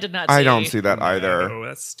photograph, which I did not see. I don't see that either. Oh,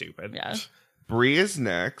 that's stupid. Yeah. Brie is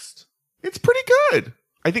next. It's pretty good.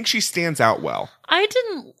 I think she stands out well. I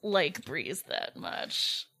didn't like Breeze that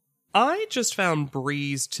much. I just found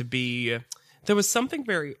Breeze to be, there was something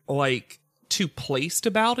very, like, too placed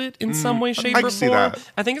about it in some way, shape, I or can see form.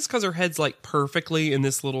 that. I think it's because her head's, like, perfectly in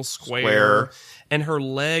this little square. Square. And her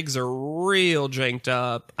legs are real janked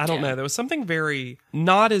up. I don't Yeah. know. There was something very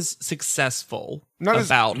not as successful Not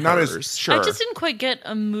about as not hers. as sure. I just didn't quite get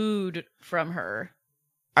a mood from her.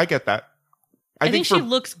 I get that. I think for, she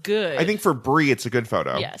looks good. I think for Brie, it's a good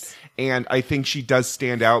photo. Yes. And I think she does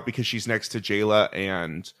stand out because she's next to Jayla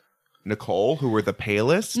and Nicole, who were the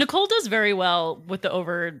palest. Nicole does very well with the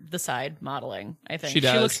over the side modeling, I think. She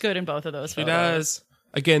does. She looks good in both of those She photos. does.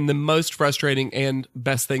 Again, the most frustrating and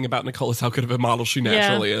best thing about Nicole is how good of a model she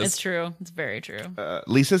naturally yeah, is. It's true. It's very true.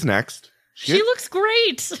 Lisa's next. She looks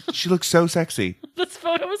great. She looks so sexy. This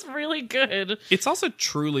photo is really good. It's also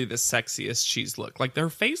truly the sexiest she's looked. Like, their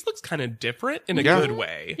face looks kind of different in a Yeah. good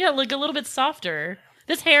way. Yeah, like a little bit softer.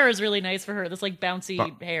 This hair is really nice for her. This like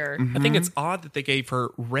bouncy hair. I think it's odd that they gave her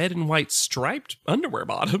red and white striped underwear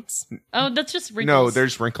bottoms. Oh, that's just wrinkles. No,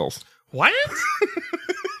 there's wrinkles. What?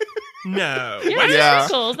 No. Yeah, What? there's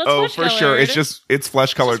wrinkles. That's Oh, flesh for sure. It's colored. it's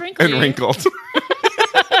flesh colored wrinkly. and wrinkled.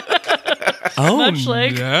 Oh, Much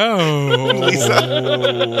like- no. Lisa.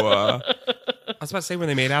 I was about to say, were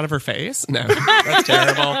they made out of her face? No. That's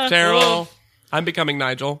terrible. Terrible. I'm becoming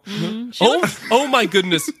Nigel. Oh my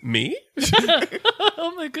goodness. Me?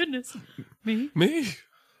 Oh my goodness. Me?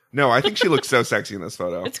 No, I think she looks so sexy in this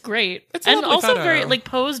photo. It's great. It's a and lovely also photo. very like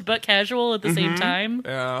posed but casual at the same time.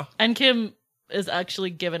 Yeah. And Kim is actually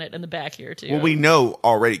giving it in the back here too. Well, we know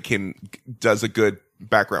already Kim does a good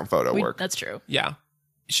background photo work. That's true. Yeah.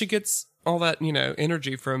 She gets all that,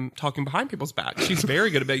 energy from talking behind people's back. She's very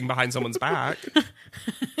good at being behind someone's back.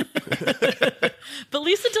 But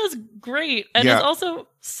Lisa does great and Yeah. is also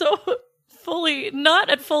so fully not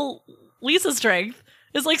at full Lisa strength.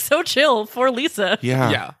 Is like so chill for Lisa.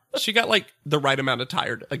 Yeah. Yeah. She got like the right amount of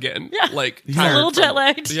tired again. Yeah. Like A tired little from- jet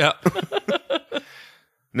lagged. Yeah.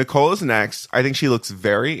 Nicole is next. I think she looks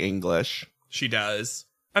very English. She does.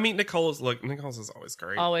 I mean, Nicole's is always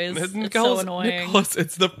great. Always. It's so Nicole's, annoying.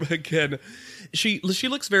 she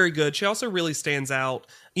looks very good. She also really stands out.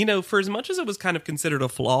 For as much as it was kind of considered a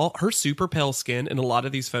flaw, her super pale skin in a lot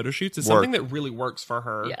of these photo shoots is something that really works for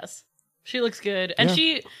her. Yes. She looks good. And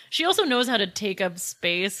she also knows how to take up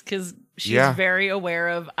space because she's Yeah. very aware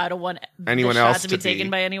of I don't want Anyone the shot else to to be taken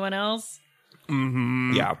be- by anyone else.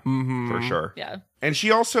 Mm-hmm. Yeah, for sure. Yeah. And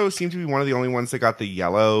she also seemed to be one of the only ones that got the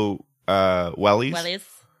yellow wellies, Wellies.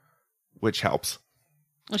 which helps.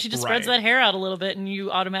 Well, she just spreads Right. that hair out a little bit and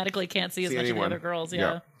you automatically can't see as See much anyone. of the other girls. Yeah.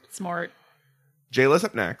 Yeah. Smart. Jayla's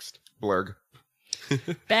up next. Blurg.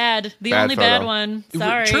 Bad. The Bad only photo. bad one.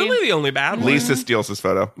 Sorry. Truly the only bad one. Lisa steals this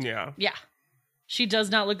photo. Yeah. Yeah. She does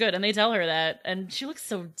not look good. And they tell her that. And she looks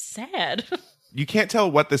so sad. You can't tell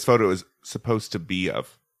what this photo is supposed to be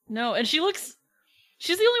of. No. And she's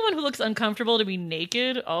the only one who looks uncomfortable to be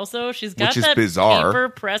naked also. She's got Which is that bizarre. paper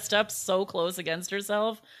pressed up so close against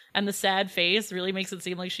herself. And the sad face really makes it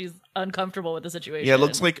seem like she's uncomfortable with the situation. Yeah, it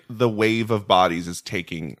looks like the wave of bodies is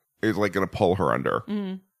like going to pull her under.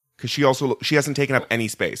 Because she hasn't taken up any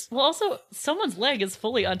space. Well, also, someone's leg is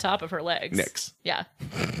fully on top of her legs. Nyx. Yeah.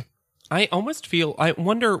 I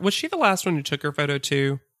wonder, was she the last one who took her photo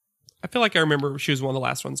too? I feel like I remember she was one of the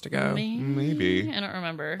last ones to go. Maybe. I don't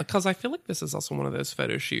remember. Because I feel like this is also one of those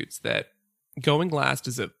photo shoots that going last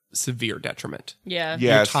is a severe detriment. Yeah. Yeah. You're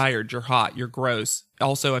Yes. tired, you're hot, you're gross.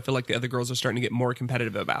 Also, I feel like the other girls are starting to get more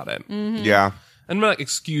competitive about it. Mm-hmm. Yeah, And I'm not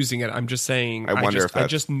excusing it. I'm just saying I wonder if I that's-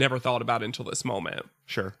 just never thought about it until this moment.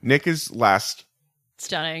 sure. Nick is last.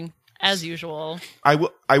 Stunning. As usual. I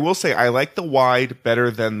will say I like the wide better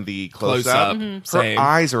than the close up. Close-up. Her Same.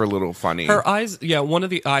 eyes are a little funny. Her eyes, one of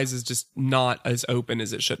the eyes is just not as open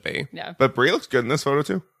as it should be. Yeah. But Brie looks good in this photo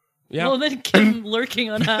too. Yeah. Well, then Kim lurking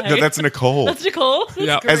on high. No, that's Nicole. That's Nicole. That's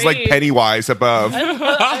Yeah. As like great. Pennywise above.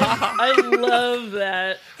 I love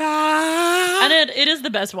that. And it is the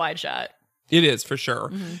best wide shot. It is, for sure.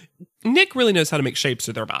 Mm-hmm. Nick really knows how to make shapes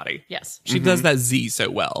with her body. Yes. She does that Z so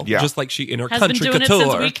well. Yeah. Just like she in her Has been country doing couture. it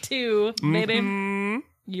since week 2, baby. Mm-hmm.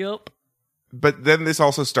 Yup. But then this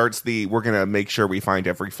also starts we're going to make sure we find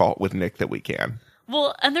every fault with Nick that we can.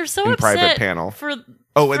 Well, and they're so In upset private panel. for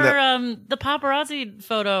Oh, and the paparazzi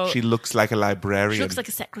photo. She looks like a librarian. She looks like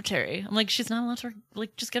a secretary. I'm like, she's not allowed to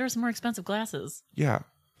just get her some more expensive glasses. Yeah.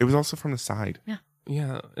 It was also from the side. Yeah.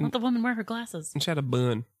 Let And the woman wear her glasses. she had a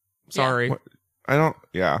bun. Sorry. What? I don't,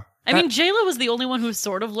 yeah. I mean, Jayla was the only one who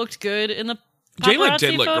sort of looked good in the Jayla paparazzi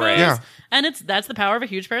did look photos. great. Yeah. And that's the power of a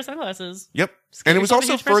huge pair of sunglasses. Yep. Just get And it was yourself a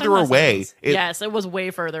also huge pair of further away. sunglasses. Yes, it was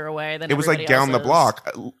way further away than It was like everybody down the else's.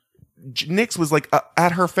 block. Nick's was like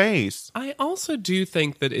at her face. I also do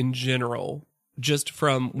think that in general, just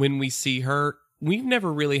from when we see her, we've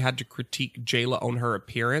never really had to critique Jayla on her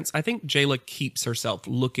appearance. I think Jayla keeps herself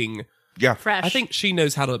looking. Yeah. Fresh. I think she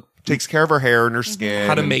knows how to Takes care of her hair and her skin.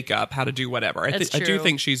 how to and- make up, how to do whatever. I That's do true.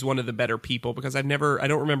 think she's one of the better people because I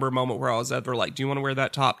don't remember a moment where I was ever like, do you want to wear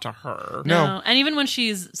that top to her? No. And even when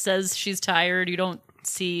she says she's tired, you don't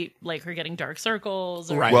see like her getting dark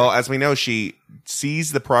circles. Or, Right. Well, as we know, she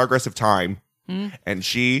sees the progress of time and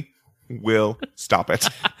she will stop it.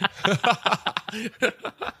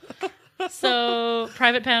 So,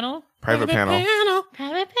 private panel. Private panel.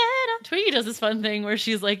 Private panel. Twiggy does this fun thing where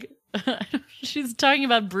she's like, she's talking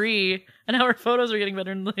about Brie and how her photos are getting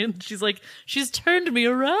better. And she's like, she's turned me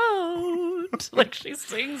around. Like she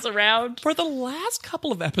sings around. For the last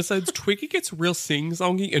couple of episodes, Twiggy gets real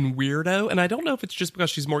sing-songy and weirdo, and I don't know if it's just because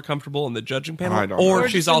she's more comfortable in the judging panel, I don't or know. Or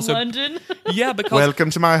she's just in also London. yeah. Because Welcome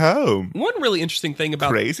to my home. one really interesting thing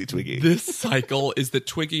about Crazy Twiggy. this cycle is that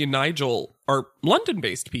Twiggy and Nigel are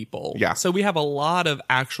London-based people. Yeah. So we have a lot of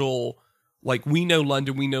actual, like, we know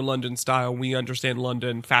London style, we understand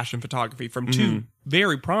London fashion photography from two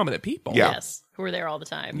very prominent people. Yeah. Yes. Who are there all the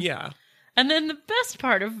time. Yeah. And then the best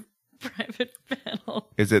part of private panel.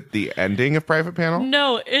 Is it the ending of Private Panel?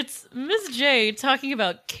 No, it's Miss J talking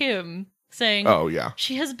about Kim saying, Oh, yeah.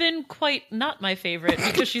 she has been quite not my favorite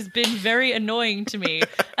because she's been very annoying to me.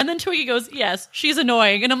 And then Twiggy goes, yes, she's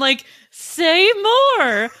annoying. And I'm like, say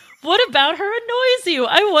more. What about her annoys you?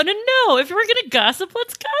 I want to know. If we're going to gossip,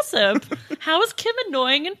 let's gossip. How is Kim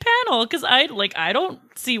annoying in panel? Because I don't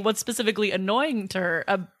see what's specifically annoying to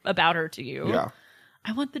her about her to you. Yeah.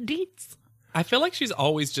 I want the deets. I feel like she's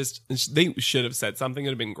always just, they should have said something that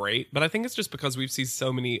would have been great, but I think it's just because we've seen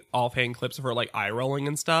so many offhand clips of her like eye rolling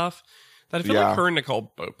and stuff that I feel Yeah. like her and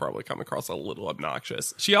Nicole both probably come across a little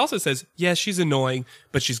obnoxious. She also says, yeah, she's annoying,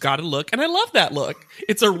 but she's got a look, and I love that look.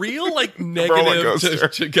 It's a real like Roller negative coaster.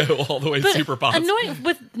 to go all the way But super positive. annoying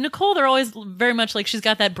with Nicole, they're always very much like she's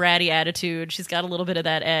got that bratty attitude. She's got a little bit of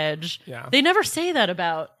that edge. Yeah. They never say that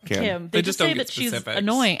about Kim. Kim. They, They just just say don't that get she's specifics.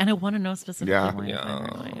 annoying, and I want to know specifically. Yeah. why I'm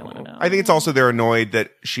annoying. I want to know. I think it's also they're annoyed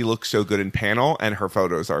that she looks so good in panel and her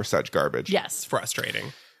photos are such garbage. yes. It's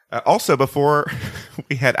frustrating. Also, before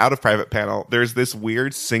we head out of private panel, there's this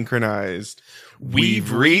weird synchronized.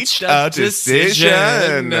 We've reached a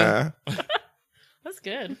decision. decision. That's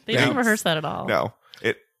good. They Yeah. didn't rehearse that at all. No,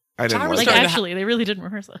 I didn't Tyra work was Like it. starting to actually, they really didn't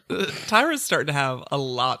rehearse that. Tyra's starting to have a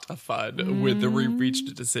lot of fun with the reached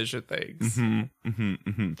a decision things.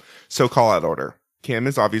 So call out order. Kim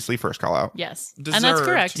is obviously first call out. Yes, Deserved. and that's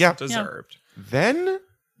correct. Yeah. Deserved. Then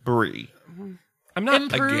Brie. I'm not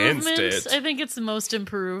Improvement. against it. I think it's the most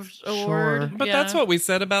improved award. Sure. But Yeah. that's what we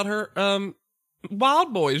said about her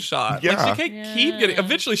Wild Boys shot. Yeah. Like she can't keep getting,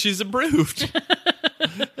 eventually she's improved.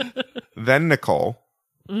 Then Nicole.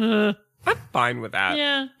 Ugh. I'm fine with that.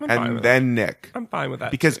 Yeah. I'm fine And with then Nick. that. I'm fine with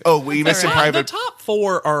that. Because, too. we missed in all right. the private. top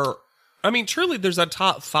four are, I mean, truly there's a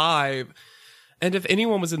top five. And if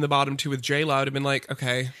anyone was in the bottom two with J-Lo, I would have been like,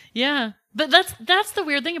 okay. Yeah. But that's the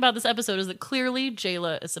weird thing about this episode is that clearly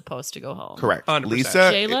Jayla is supposed to go home. Correct. 100%. Lisa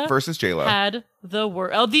Jayla versus J-Lo. Had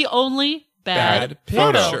the only bad Bad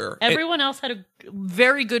photo. picture. Everyone else had a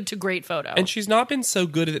very good to great photo. And she's not been so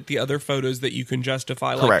good at the other photos that you can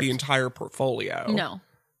justify like Correct. the entire portfolio. no.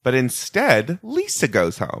 But instead, Lisa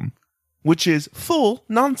goes home, which is full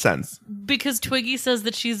nonsense. Because Twiggy says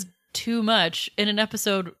that she's too much in an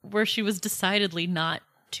episode where she was decidedly not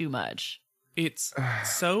too much. It's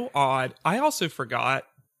so odd. I also forgot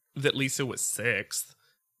that Lisa was sixth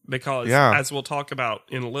because, Yeah. as we'll talk about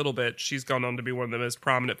in a little bit, she's gone on to be one of the most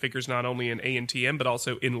prominent figures not only in ANTM but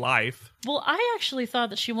also in life. Well, I actually thought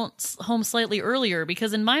that she went home slightly earlier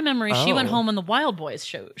because in my memory she went Oh. home on the Wild Boys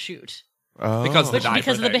shoot. Oh. Because of the Which- diaper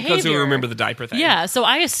because of the thing. Because we behavior. remember the diaper thing. Yeah, so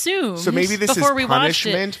I assumed So maybe this is before we watched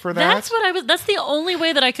punishment it, for that? That's what I was. That's the only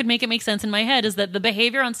way that I could make it make sense in my head is that the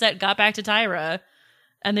behavior on set got back to Tyra,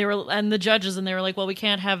 and the judges, and they were like, "Well, we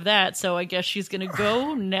can't have that, so I guess she's going to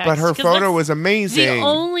go next." But her 'Cause photo that's was amazing. the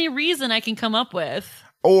only reason I can come up with.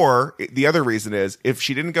 Or the other reason is if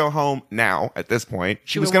she didn't go home now at this point,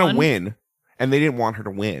 she was would've going to won? win, and they didn't want her to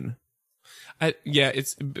win.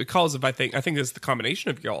 It's because of I think it's the combination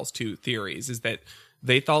of y'all's two theories is that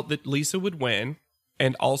they thought that Lisa would win,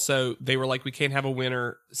 and also they were like, we can't have a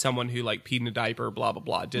winner, someone who like peed in a diaper, blah blah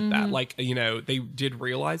blah, did that. Like they did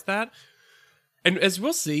realize that, and as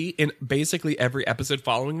we'll see in basically every episode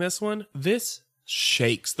following this one, this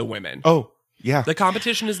shakes the women. Oh, yeah. The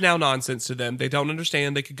competition is now nonsense to them. They don't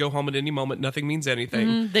understand. They could go home at any moment. Nothing means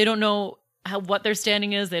anything. They don't know what their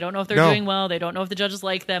standing is. They don't know if they're No. doing well. They don't know if the judges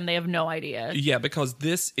like them. They have no idea. Yeah, because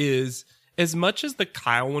this is as much as the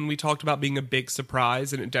Kyle one we talked about being a big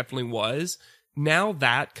surprise, and it definitely was. Now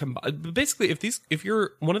that basically, if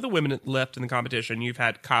you're one of the women left in the competition, you've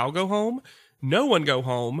had Kyle go home, no one go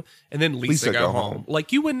home, and then Lisa go home.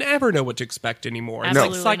 Like you would never know what to expect anymore. It's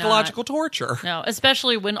Absolutely like psychological torture. No,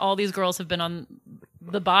 especially when all these girls have been on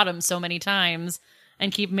the bottom so many times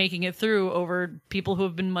and keep making it through over people who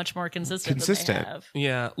have been much more consistent. Than Consistent. they have.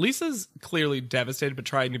 Yeah, Lisa's clearly devastated, but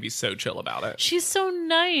trying to be so chill about it. She's so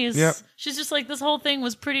nice. Yep. She's just like, this whole thing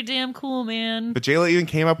was pretty damn cool, man. But Jayla even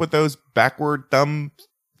came up with those backward thumb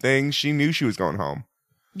things. She knew she was going home.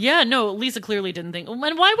 Yeah, no, Lisa clearly didn't think. And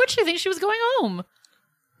why would she think she was going home?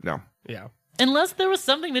 No. Yeah. Unless there was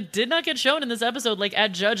something that did not get shown in this episode, like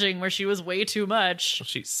at judging, where she was way too much.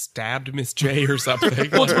 She stabbed Miss J or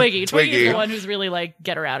something. Well, Twiggy. Twiggy's Twiggy. the one who's really like,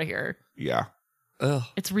 get her out of here. Yeah. Ugh.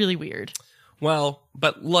 It's really weird. Well,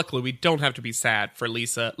 but luckily we don't have to be sad for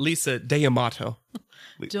Lisa D'Amato.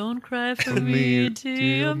 Don't cry for me,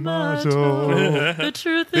 Tiamato. Tiamato. The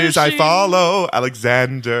truth is This I follow,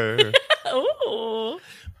 Alexander. Oh.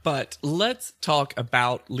 But let's talk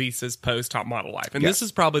about Lisa's post-top model life. And this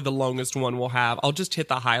is probably the longest one we'll have. I'll just hit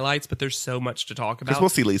the highlights, but there's so much to talk about. Because we'll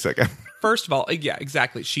see Lisa again. First of all, yeah,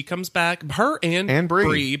 exactly. She comes back. Her and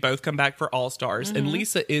Brie both come back for All-Stars. And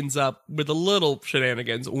Lisa ends up with a little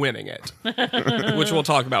shenanigans winning it. Which we'll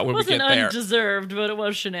talk about when we get there. It wasn't undeserved, but it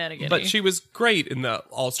was shenanigans. But she was great in the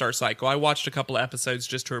All-Star cycle. I watched a couple of episodes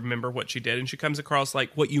just to remember what she did. And she comes across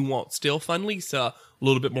like what you want. Still fun Lisa, a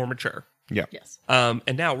little bit more mature. Yeah. Yes.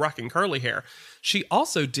 And now rocking curly hair. She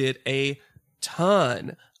also did a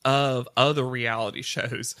ton of other reality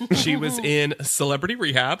shows. She was in Celebrity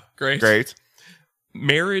Rehab. Great.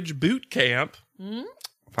 Marriage Boot Camp.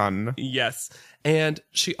 Fun. Yes. And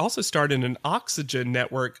she also starred in an Oxygen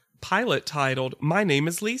Network pilot titled My Name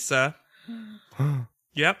is Lisa.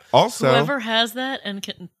 Yep. Also, whoever has that and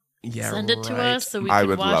can send it to us so we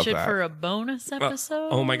can watch it for a bonus episode.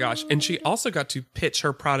 Oh my gosh. And she also got to pitch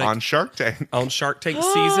her product on Shark Tank. On Shark Tank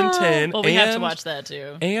season 10. Well, we have to watch that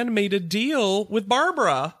too. And made a deal with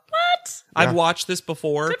Barbara. What? I've watched this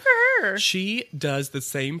before. Good for her. She does the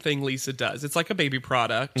same thing Lisa does. It's like a baby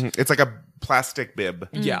product. It's like a plastic bib.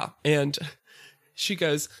 Yeah. And she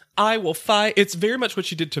goes, I will fight. It's very much what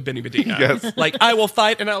she did to Benny Medina. Yes. Like, I will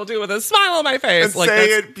fight and I will do it with a smile on my face. And like, say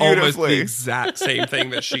that's it beautifully. almost the exact same thing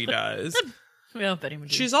that she does. Yeah, Benny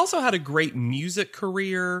Medina. She's also had a great music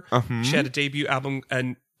career. She had a debut album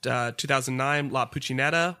in 2009, La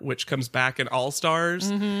Puccinetta, which comes back in All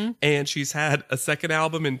Stars. And she's had a second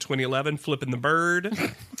album in 2011, Flippin' the Bird,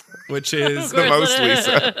 which is the most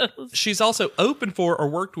Lisa. She's also opened for or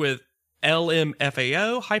worked with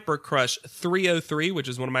LMFAO, Hyper Crush 303, which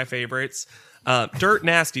is one of my favorites, Dirt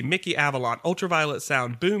Nasty, Mickey Avalon, Ultraviolet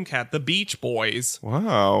Sound, Boomcat, The Beach Boys.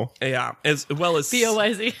 Wow. Yeah, as well as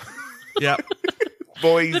BOYZ. Yeah.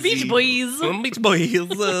 Boys. The Beach Boys. Beach Boys.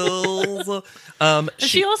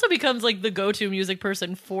 She also becomes like the go-to music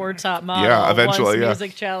person for Top Model. Yeah, eventually, once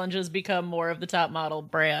music challenges become more of the Top Model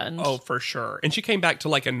brand. Oh, for sure. And she came back to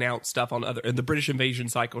like announce stuff on in the British Invasion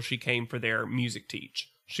cycle. She came for their music teach.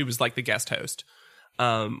 She was like the guest host.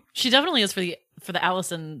 She definitely is for the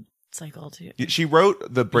Allison cycle too. She wrote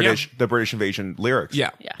the British Invasion lyrics.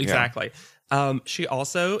 Yeah, exactly. She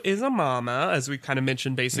also is a mama, as we kind of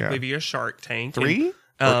mentioned, basically via Shark Tank. 3?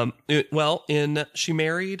 She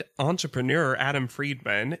married entrepreneur Adam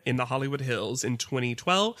Friedman in the Hollywood Hills in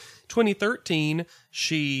 2012. 2013,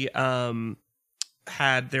 she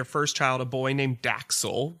had their first child, a boy named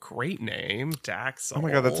Daxel. Great name, Daxel. Oh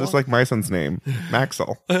my God, that's just like my son's name,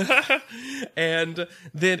 Maxwell. And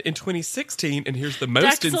then in 2016, and here's the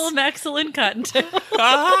most... Maxwell and Cottontail.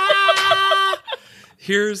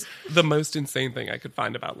 Here's the most insane thing I could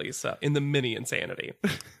find about Lisa in the mini insanity.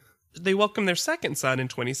 They welcomed their second son in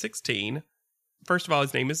 2016. First of all,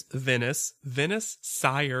 his name is Venice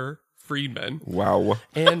Sire Friedman. Wow.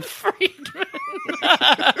 And Friedman.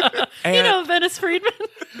 You know Venice Friedman?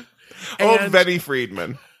 Benny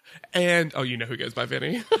Friedman. And, you know who goes by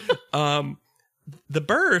Vinny. The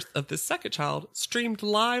birth of the second child streamed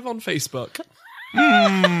live on Facebook.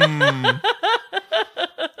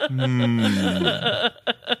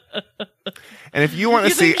 And if you want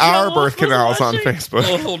to see our birth canals on Facebook.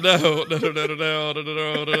 Oh, no.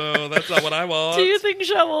 That's not what I want. Do you think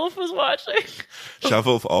Shawolf was watching?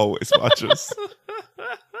 Shawolf always watches.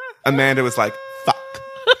 Amanda was like, fuck.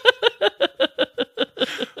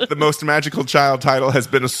 The most magical child title has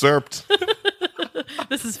been usurped.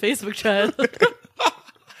 This is Facebook child.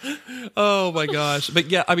 Oh my gosh. But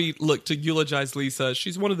yeah, I mean, look, to eulogize Lisa,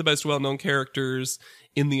 she's one of the most well-known characters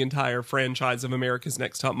in the entire franchise of America's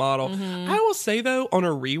Next Top Model. I will say though, on a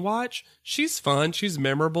rewatch, she's fun, she's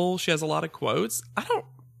memorable, she has a lot of quotes.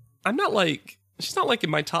 She's not like in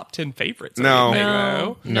my top 10 favorites.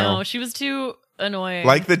 No. No, she was too annoying.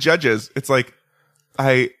 Like the judges, it's like,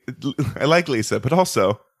 I like Lisa, but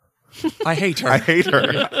also I hate her. I hate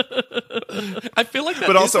her. I feel like that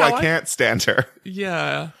but is also how I can't stand her.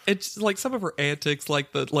 Yeah. It's like some of her antics,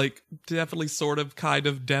 like the definitely sort of kind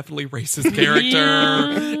of definitely racist character.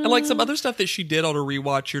 And like some other stuff that she did on a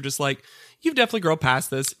rewatch, you're just like, you've definitely grown past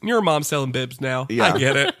this. You're a mom selling bibs now. Yeah. I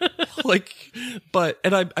get it.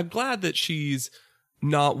 And I'm glad that she's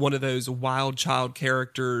not one of those wild child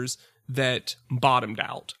characters that bottomed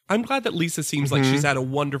out. I'm glad that Lisa seems like she's had a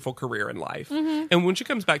wonderful career in life. And when she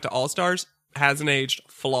comes back to All Stars, hasn't aged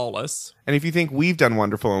flawless. And if you think we've done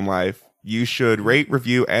wonderful in life, you should rate,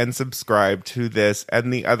 review, and subscribe to this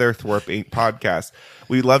and the other Thwarp Inc. podcast.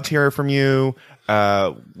 We'd love to hear from you.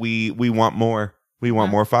 We want more. We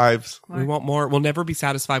want more 5s. We want more. We'll never be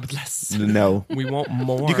satisfied with less. No. We want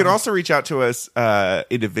more. You can also reach out to us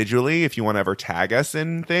individually if you want to ever tag us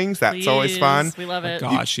in things. That's always fun. We love it.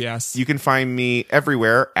 Gosh, yes. You can find me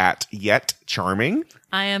everywhere at Yet Charming.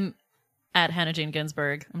 I am at Hannah Jane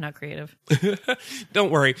Ginsburg. I'm not creative.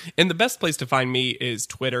 Don't worry. And the best place to find me is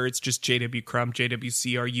Twitter. It's just JW Crump,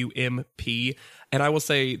 JWCRUMP. And I will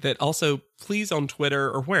say that also, please on Twitter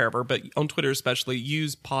or wherever, but on Twitter especially,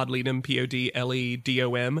 use Podledom,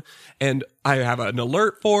 PODLEDOM. And I have an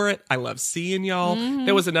alert for it. I love seeing y'all. Mm-hmm.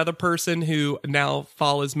 There was another person who now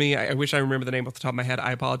follows me. I wish I remember the name off the top of my head.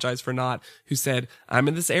 I apologize for not. Who said, I'm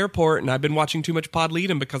in this airport and I've been watching too much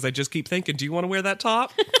Podledom because I just keep thinking, do you want to wear that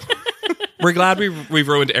top? We're glad we've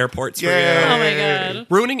ruined airports for you. Oh my God.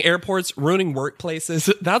 Ruining airports, ruining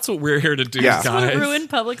workplaces. That's what we're here to do, Yeah. guys. Ruin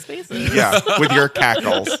public spaces. Yeah, with your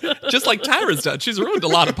cackles. Just like Tyra's done. She's ruined a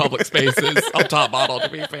lot of public spaces on Top Model, to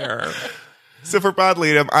be fair. So for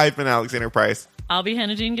Podledom, I've been Alexander Price. I'll be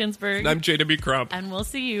Hannah Jane Ginsburg. And I'm JW Crump. And we'll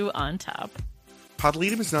see you on top.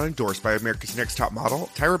 Podledom is not endorsed by America's Next Top Model,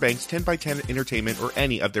 Tyra Banks, 10x10 Entertainment, or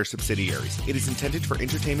any of their subsidiaries. It is intended for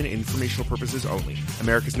entertainment and informational purposes only.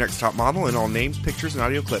 America's Next Top Model and all names, pictures, and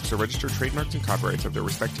audio clips are registered trademarks and copyrights of their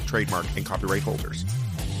respective trademark and copyright holders.